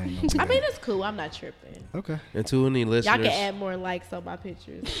 so I ain't. Gonna do I mean, that. it's cool. I'm not tripping. Okay. And to any Y'all listeners, can add more likes on my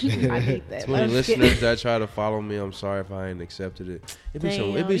pictures. I need that. to any I'm just listeners kidding. that try to follow me, I'm sorry if I ain't accepted it. It be some.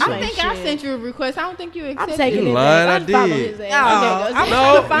 It Damn. be I some. I think I Shit. sent you a request. I don't think you I'm accepted taking it. it lying, back. I Unfollow did. his Oh, ass. I'm No,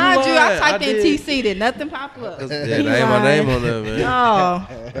 trying to find you you. I lying. typed I in did. TC. Did nothing pop up? Yeah, that ain't my name on there, man.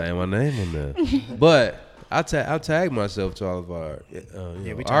 Oh, That ain't my name on there. But I'll tag myself to all of our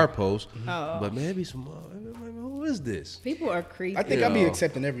we our tag. posts. Oh. But maybe some. Who is this? people are creepy. I think Yeah. I'll be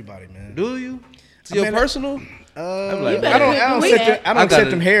accepting everybody, man. Do you? To I your mean, personal? I'm like, better I don't do accept that. I don't I accept gotta-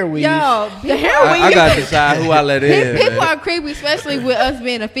 them hair weaves. Yo, the hair I gotta decide who I let in. People man. are creepy, especially with us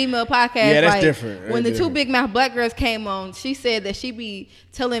being a female podcast. Yeah, that's like, different. When That's the two different. Big Mouth Black girls came on, she said that she be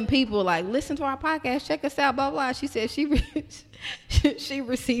telling people like, "Listen to our podcast, check us out." Blah blah. She said she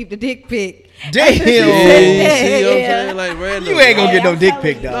received a dick pic. Damn. Yeah, said see that, what I'm yeah. saying? Like random. You ain't gonna get no I'm dick telling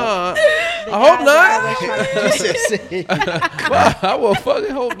pic, you. dog. Nah, I hope not. Yeah, I will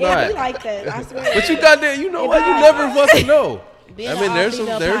fucking hope we not. like that. I swear. But you got there. You know what? You never fucking know. Being I mean, an there's some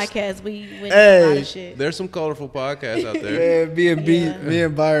all-female there's podcast. We went Hey. a lot of shit. there's some colorful podcasts out there. Man, Yeah. me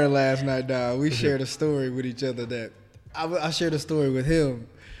and Byron last night, dog. We shared a story with each other that I shared a story with him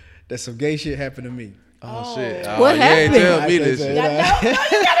that some gay shit happened to me. Oh shit! What You ain't happened? tell me I this. said shit. that.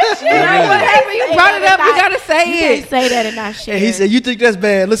 Whatever you brought it up, you gotta You say can't it. say that and not share. And he said, "You think that's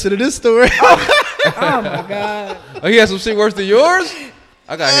bad? Listen to this story." Oh my god. Oh, he has some shit worse than yours.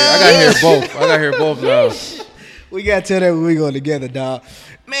 I got to hear both. I got to hear both now. We gotta tell that when we go together, dog.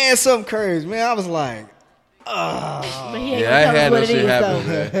 Man, something crazy, man. I was like, But he ain't Yeah, I ain't gonna had tell no us what it shit is, happen,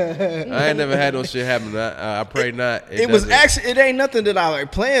 though. man. I ain't never had no shit happen. I pray not. it was doesn't- actually, it ain't nothing that I like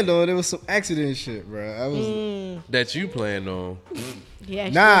planned on. It was some accident shit, bro. I was, that you planned on. He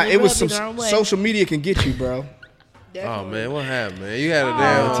actually nah, really it was rubbed some me the wrong way. social media can get you, bro. Oh man, what happened, man? You had a I'm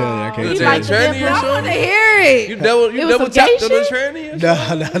damn. telling you, I can't you tell damn you. tranny or I want to something? hear it. You It was double some tapped gay on the shit? tranny or No,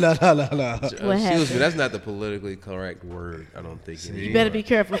 something? no. What Excuse me, happened? that's not the politically correct word. I don't think it is. You better be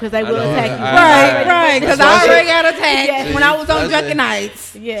careful because they will know, attack you. Right, because That's I why I already got attacked Yeah. when I was on That's Drunken it. Nights.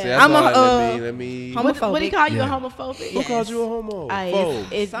 See, Yeah. that's I'm a, why, let me. homo- What he call you? Yeah. A homophobic? Who called you a homo? It's,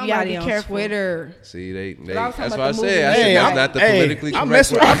 Phobe. you gotta Somebody be on careful. Twitter. See, they I was talking that's about what I the said. movie. I said Hey, that's I'm- not the hey, politically I correct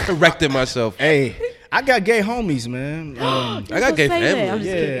mess with- word. I corrected myself. Hey, I got gay homies, man. I got gay Say that. family. I'm just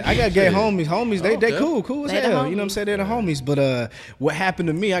Yeah, kidding. I got gay homies. Homies, they Okay. cool as They the hell. You know what I'm homies. saying? They're the homies. But what happened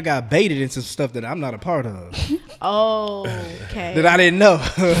to me? I got baited into stuff that I'm not a part of. Oh, okay. that I didn't know.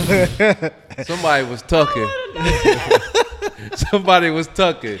 Somebody was tucking. Somebody was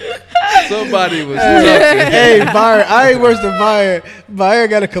tucking. Somebody was tucking. Hey, Byron, I ain't worse than Byron. Byron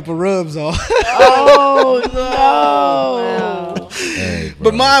got a couple rubs on. Oh no. Hey,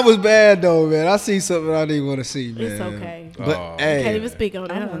 But mine was bad though, man. I see something I didn't want to see, man. It's okay. But Oh. hey, Can't even speak on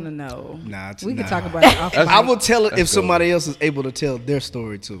I that. want to know. Nah, We can nah. talk about it off That's- I will tell it if That's somebody else is able to tell their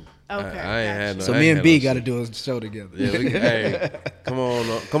story too. Okay. I ain't had no. So I me ain't and had B no got to shit. do a show together. Yeah, hey, come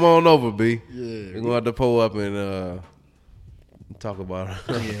on over, B. Yeah, we're gonna have to pull up and talk about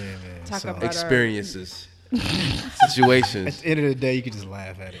Yeah, man. Talk So, about experiences, at situations. the end of the day, you can just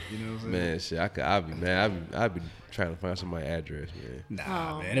laugh at it. You know what I'm saying? Man, shit, I'd be mad. I'd be trying to find somebody's address, man.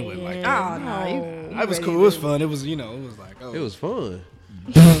 Nah, Oh, man, it wasn't like man. that. Oh, no. It was cool. It was fun. It was, you know, it was like, oh, It was fun.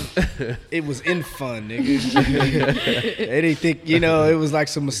 it was in fun, nigga. They didn't think, you know, it was like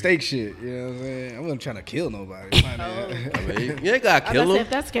some mistake shit. You know what I'm saying? I wasn't trying to kill nobody. My nigga. I mean, you ain't gotta I kill said, him. if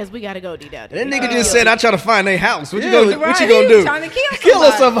that's the case, we gotta go D down. That nigga just said, I try to find their house. What you Yeah, gonna, what you Right, gonna he was do? trying to kill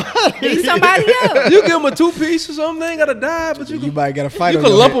Kill somebody. somebody. Be somebody else. You give him a 2 piece or something, they ain't gotta die, but you You can, might got to fight you on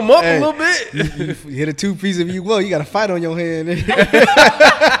can your lump hand. them up Hey, a little bit. You hit a 2 piece if you will. You got a fight on your hand.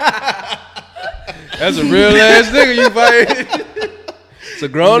 That's a real ass nigga you fight. It's a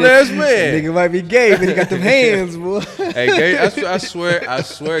grown ass man. Nigga might be gay, but he got them hands, boy. Hey, gay, I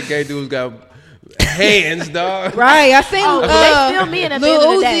swear, gay dudes got hands, dog. Right, I seen Oh, they still men at the Lil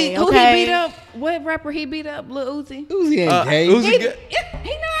end of the Uzi, day, who okay? he beat up? What rapper he beat up? Lil Uzi. Uzi ain't gay. Uzi He, ga- he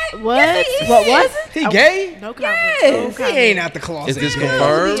not. What? Yes, he What is. was it? He gay? No comment. Yes. No He comment. ain't out the closet. Is this gay.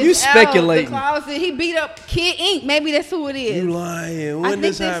 confirmed? You It's out speculating. the closet. He beat up Kid Ink. Maybe that's who it is. You lying? I When think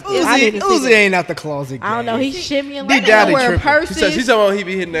this that's- happened? I Uzi, didn't see Uzi that. ain't out the closet. Gay. I don't know. He's shimmying Deep like down they that. wear tripping. purses. She's talking about he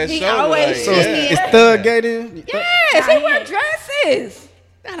be hitting that He shoulder. always like, So Yeah. it's Thug gay then? Yes, he wear dresses.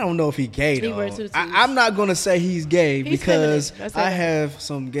 I don't know if he gay He though. wear tutus. I'm not gonna say he's gay He's because feminine. That's I it. have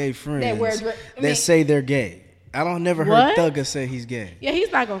some gay friends That wear that say they're gay. I don't never heard What? Thugger say he's gay. Yeah,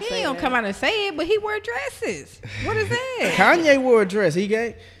 he's not gonna He say ain't gonna that. come out and say it, but he wear dresses. What is that? Kanye wore a dress. He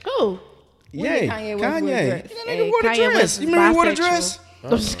gay? Who? Yeah, did Kanye West wear a dress? That Hey, nigga wore the Kanye dress. West You is remember he wore the bisexual. dress? I'm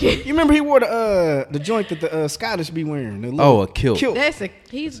just kidding. You remember he wore the joint that the Scottish be wearing? The little Oh, a kilt. That's a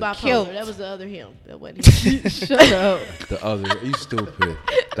He's kilt. bipolar. That was the other him. That wasn't him. shut up. The other, you stupid.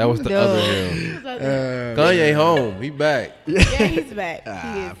 That was the Duh. other him. That was the other him. Kanye home. He back. Yeah, he's back. He is for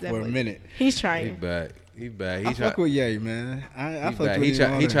a definitely. minute. He's He trying. back. He back. I He fuck try. with Ye, man. I He fuck back. with He him.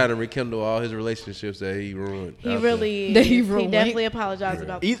 try. He trying to rekindle all his relationships that he ruined. He out really That is. he He ruined. definitely apologized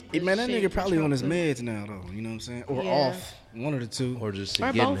about He, the man, that shit nigga probably Trump on his did. meds now, though. You know what I'm saying? Or Yeah. off. One of the two. there. Or just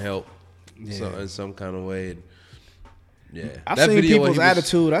Or getting both. help. Yeah. In some kind of way. Yeah. I've That seen video when people's he was-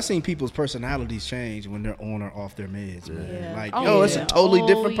 attitude. I've seen people's personalities change when they're on or off their meds, man. Yeah. Like, Oh, yo, it's yeah. a totally Oh,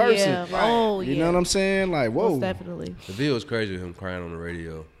 different person. yeah. Oh, You yeah. know what I'm saying? Like, whoa. Most definitely. The video was crazy with him crying on the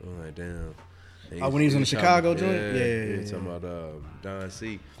radio. I'm like, damn. Oh, when he was on the Chicago joint? Yeah, He was talking about Don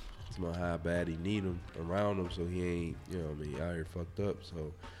C. Talking about how bad he need him around him so he ain't, you know what I mean, out here fucked up.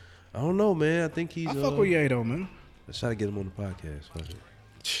 So, I don't know, man. I think he's. I fuck with Ye, though, man. Let's try to get him on the podcast. Fuck it.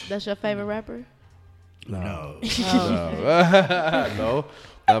 That's your favorite rapper? No. No. No.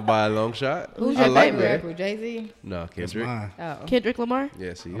 Not by a long shot. Who's I your like favorite that. rapper? Jay-Z? No, That's Kendrick. mine. Oh. Kendrick Lamar?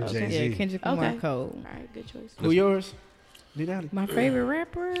 Yes, he is. Jay-Z. Yeah, Kendrick Lamar Okay. Cole. All right, good choice. Who yours? D Daddy. My favorite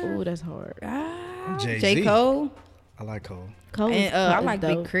rapper? Oh, that's hard. Jay-Z. J. Cole. I like Cole. Cole And I is like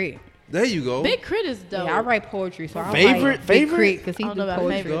dope. Big Crit. There you go. Big Crit is dope. Yeah, I write poetry, so I Favorite- like Big favorite? Crit because he I don't do know about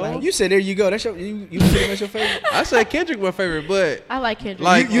poetry. favorite. Like, You said there you go. That's your you saying that's your favorite? I say Kendrick my favorite, but I like Kendrick.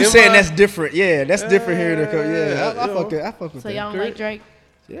 Like, You in saying my- that's different? Yeah, that's different here. To Yeah, yeah, I you fuck know. it. I fuck with so that. y'all don't like Drake?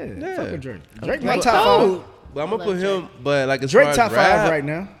 Yeah, Yeah. fuck with Drake. Drake Okay. my Drake top cold. five. but I'm gonna I put love him. But like as Drake far as top rap, five right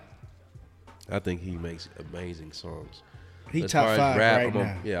now. I think he makes amazing songs. He As top far as 5 right I'm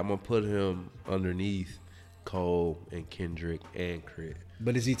now. I'm gonna put him underneath Cole and Kendrick and Crit.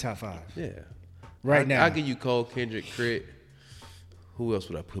 But is he top 5 Yeah, right now? I give you Cole, Kendrick, Crit. Who else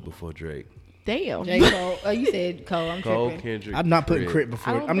would I put before Drake? Damn. J. Cole. Oh, you said Cole. I'm Cole, tripping. Kendrick. I'm not putting Crit I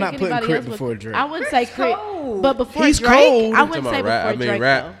before. don't I'm not think putting anybody Crit else would- before Drake. I wouldn't say Crit, cold. but before He's Drake, cold. I wouldn't Talking say about rap, before I mean, Drake.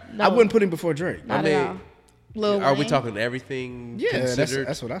 rap. Though. No, I wouldn't put him before Drake. Not I mean, at all. Lil Are we Wayne. talking everything Yeah, considered?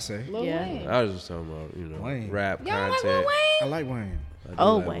 that's what I say. Lil Yeah. Wayne. I was just talking about Wayne. rap Y'all like content. Lil Wayne? I like Wayne. I do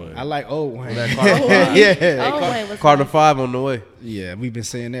Oh, like Wayne. I like old Wayne. That Carter yeah. Oh, wait, what's Carter nice? 5 on the way. Yeah, we've been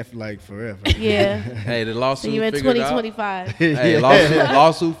saying that for like forever. Yeah. Hey, the So lawsuit you in figured out. 2025. Hey,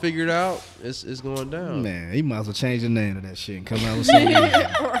 lawsuit figured out. It's going down. Man, he might as well change the name of that shit and come out with something.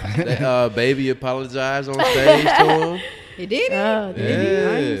 That, Baby apologized on stage to him. He did it? Oh, did he? Yeah.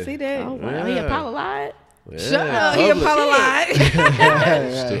 I didn't see that. Oh, wow. He Yeah. apologized. Shut up. He public.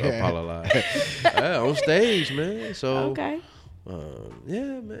 apologized. Still apologized. Yeah, on stage, man. So, Okay.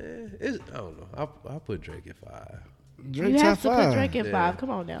 yeah, man. I don't know. I'll put Drake at 5. Drake You top have to 5. put Drake in Yeah. 5. Come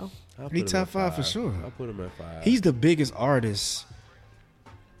on now. I'll He put him top at 5 for sure. I'll put him at 5. He's the biggest artist,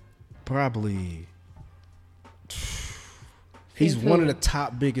 probably. He's Since one who? of the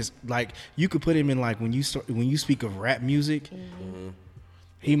top biggest. Like you could put him in like when you speak of rap music,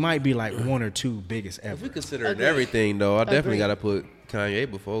 he might be like 1 or 2 biggest If we ever. considering Agreed. everything, though, I definitely Agreed. got to put Kanye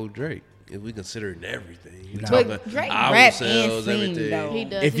before Drake. If we considering everything, you Nah. talking But Drake album rap sales, and sing, everything. though. He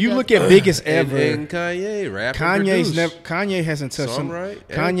does. If he you does look at both. biggest And, ever, and Kanye rap. and Kanye's produce. never. Kanye hasn't touched some. Songwrite,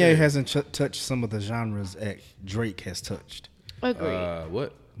 Kanye everything. hasn't touched some of the genres that Drake has touched. Agreed.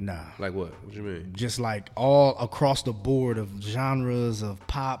 What? Nah. Like what? What you mean? Just like all across the board of genres of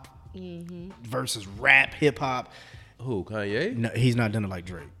pop versus rap, hip hop. Who? Kanye? No, he's not done it like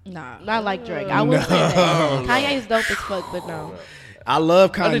Drake. Nah. Not like Drake. I would say that. Kanye's dope as fuck, but no. I love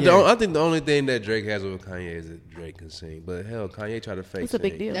I Kanye. think the only thing that Drake has over Kanye is that Drake can sing. But hell, Kanye tried to fake It's a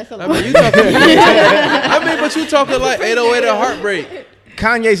big sing. deal. That's a I lot. mean, you talking. I mean, but you talking like 808 or Heartbreak.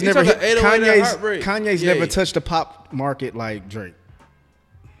 Kanye's You never talking hit, 808 and Kanye's Heartbreak. Kanye's Yeah. never touched the pop market like Drake.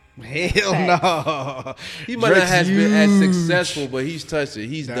 Hell no. He might not Drake's have been as huge. successful, but he's touched it.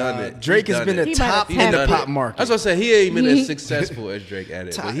 He's done it. Drake He's has done been it. the He might top have in the done pop it. market. That's what I said. He ain't been as successful as Drake at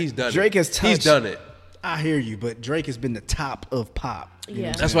it, but he's done Drake it. has He's touched- done it. I hear you, but Drake has been the top of pop. You know Yeah.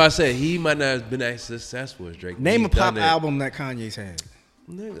 what I'm That's saying? why I said he might not have been as successful as Drake. but Name a he's pop done it. album that Kanye's had.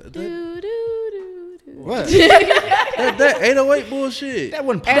 Nigga, that, Do, do, do, do. What? that 808 bullshit. That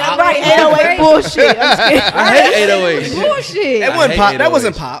wasn't pop. That's right. 808 bullshit. I'm scared. I hate 808. Bullshit. That I wasn't hate pop. That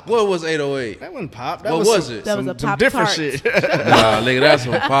wasn't 808s. pop. What was 808? That wasn't pop. That What was was some- it? That was a some Pop different Tart. shit. Nah, nigga, that's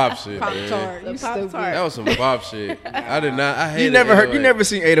some pop shit. Pop man. tart. The You Pop stupid. Tart. That was some pop shit. I did not. I hate You never heard. You never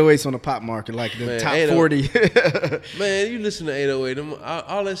seen 808s on the pop market like the Man, top 808 40. Man, you listen to 808.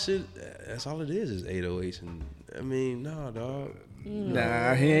 All that shit. That's all it is 808s. And I mean, nah, dog.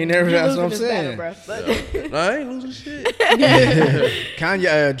 Nah, he ain't never. You're That's what I'm losing this battle, saying. bruh. Nah, I ain't losing shit.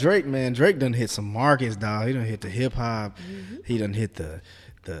 Kanye, Drake, man, Drake done hit some markets, dog. He done hit the hip hop. He done hit the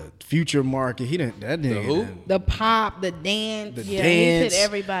future market. He done that nigga. who? done The pop, the dance. The Yeah, he hit dance,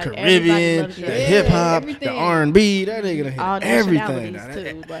 everybody. Caribbean, Everybody loves the Drake. hip hop, the everything. R&B. That nigga done hit All everything.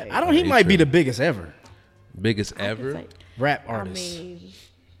 nationalities, too, like- I don't. He He's might be true. the biggest ever Biggest I can ever. say- rap I artist. mean,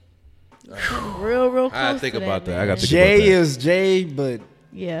 real close. I think to about that. man. I got to think Jay about that. is Jay, but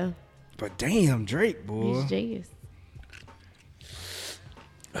Yeah, damn, Drake, boy. he's genius.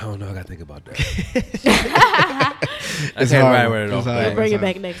 I don't know. I got to think about that. I It's can't hard. write it It's off. hard. man. We'll bring it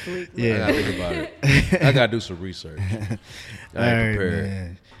sorry. back next week. Yeah. I got to think about it. I got to do some research. I ain't All right, prepared.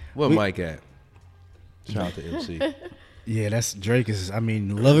 man. What We- Mike at? Shout out to MC. Yeah, that's Drake is. I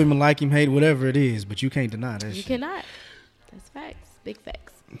mean, love him and like him, hate whatever it is, but you can't deny that. You shit. cannot. That's facts. Big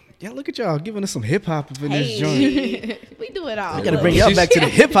facts. Yeah, look at y'all giving us some hip hop up in this joint. We do it all. I gotta bring y'all back to the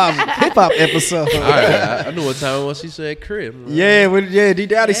hip hop episode. All right, I knew what time it was. She said crib. I'm like, Yeah, D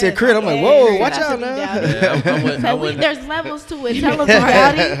Dowdy said crit. I'm like, whoa, watch Shout out out to now. D-Dowdy. Yeah, I So went, there's levels to it. Tell us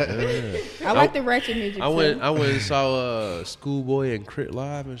about it. I like the ratchet music I too. went and saw Schoolboy and Crit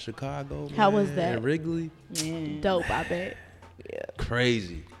live in Chicago. How was man, that? at Wrigley. Man. Dope, I bet.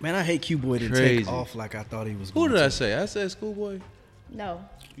 Crazy. Man, I hate Q Boy didn't Crazy. take off like I thought he was Who going did I to. say? I said Schoolboy. No.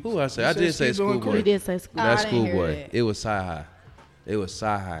 Who I say? You I said did say Schoolboy and Schoolboy. We did say school. I That's didn't hear Schoolboy. that. It was Sci-Hi. It was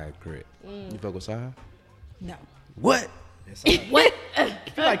Sci-Hi and Crit. Mm. You fuck with Sci-Hi? No. What? What?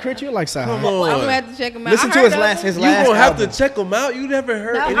 If you like Crit, you like Sci Come High. on. I'm gonna have to check them out. Listen I to heard his of last them. You last gonna have album. to check them out. You never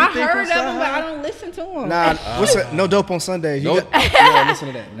heard No, anything I heard from of them, but I Sci-Hi? don't listen to them. Nah, what's that? No Dope on Sundays. You Nope. yeah, listen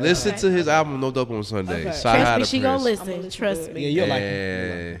to that. Listen to his album No Dope on Sunday. Okay. Sci-Hi Trust me, the she gonna Prince. listen. listen Trust to it. me. Yeah, you'll like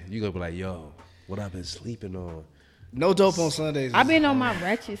it. And you gonna be like, yo, what I've been sleeping on. No dope on Sundays. I've been on my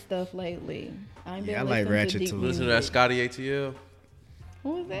ratchet stuff lately. I ain't been Yeah, I like listening ratchet deep too. Listen to music. that Scotty ATL.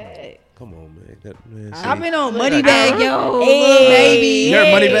 Who is that? Come on, man. That man. I've see, been on Moneybag, yo, Hey. baby. You heard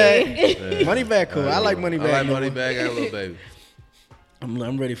Hey. Moneybag? Moneybag cool. I like Moneybag. I like Moneybag and Lil Baby.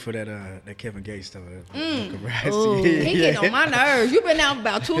 I'm ready for that Kevin Gates stuff. Ooh. He getting on my nerves. You been out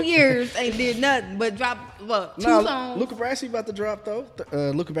about 2 years, ain't did nothing but drop what 2 songs. Luca Brasi about to drop though.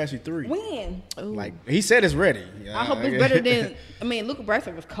 Luca Brasi 3. When? Like he said, it's ready. I hope it's better than. I mean, Luca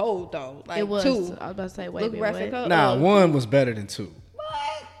Brasi was cold though. Like It was. 2. I was about to say, wait a Luca minute. Brasi what? cold. Nah, 1 was better than 2. What?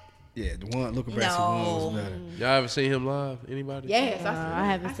 Yeah, the one Luca Brasi No. 1 was better. Y'all ever seen him live? Anybody? Yes, I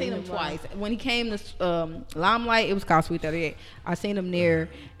haven't I seen seen him him twice. live. When he came to Limelight, it was called Sweet 38. I seen him there,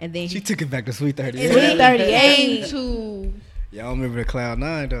 and then She he took it back to Sweet 30. and Sweet he 38. came to Y'all remember the Cloud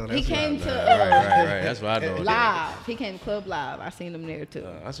 9 though? he came to Right. That's what I know. Live. He came to Club Live. I seen him there too.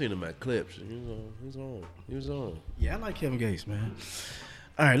 I seen him at Clips. He was on. Yeah, I like Kevin Gates, man.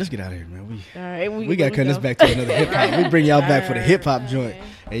 All right, let's get out of here, man. All right, We got to cut this back to another hip hop. We bring y'all back for the hip hop joint.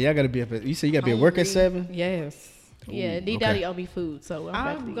 Hey, y'all got to be up at, you said you got to be at work at 7? Yes. Yeah, D okay. Daddy owe me food, so I'm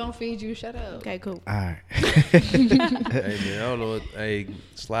back to I'm you. gonna feed you. Shut up. Okay, cool. All right. Hey man, I don't know. Hey,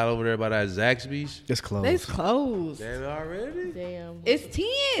 slide over there by that Zaxby's. It's closed. It's closed. Damn, already? Damn. It's 10.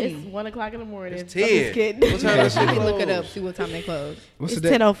 It's 1 o'clock in the morning. It's I'm 10. just kidding. What time that shit Let me look it close? up. See what time they close. What's It's the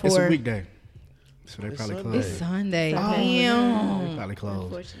day? 10:04. It's a weekday. So they It's probably Sunday. It's closed. Sunday. Sunday. They Damn. probably closed.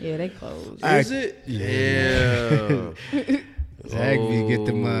 Unfortunately. Yeah, they closed. All right. Is it? Yeah. Zaxby get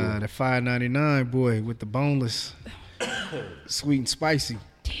them Oh. the $5.99 boy with the boneless, sweet and spicy.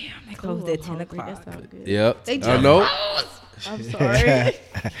 Damn, they Ooh, closed I'm at 10 hungry. o'clock. That sounds good. Yep. They I just know. I'm sorry.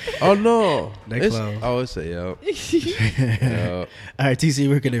 Oh no. They It's- closed. Oh, it's a yep. All right, TC,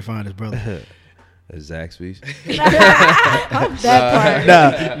 where can they find us, brother? Zaxby's. That part.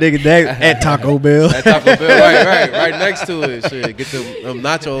 Nah, nigga, that at Taco Bell. That Taco Bell, right next to it. Shit, get them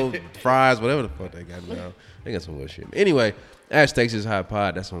nacho fries, whatever the fuck they got now. They got some good shit. Anyway, at Stacy's Hot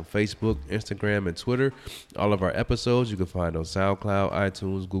Pod, that's on Facebook, Instagram, and Twitter. All of our episodes you can find on SoundCloud,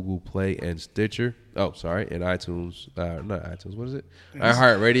 iTunes, Google Play, and Stitcher. Oh, sorry, and iTunes. Not iTunes. What is it?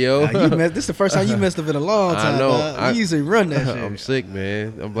 iHeartRadio. This is the first time you messed up in a long time. I know. Dog. We usually run that shit. I'm sick,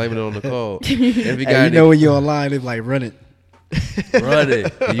 man. I'm blaming it on the call. If you got Hey, you know when you're online, it's like run it. run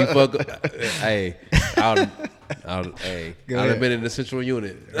it. You fuck. Hey, I'd Go have ahead. been in the central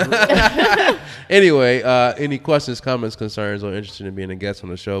unit. Anyway, any questions, comments, concerns, or interested in being a guest on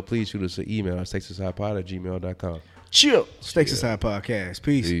the show, please shoot us an email at StakesAsidePod@gmail.com. Chill. Stakes Aside Podcast.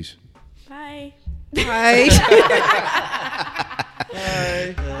 Peace. Peace. Bye. Bye.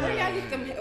 Bye.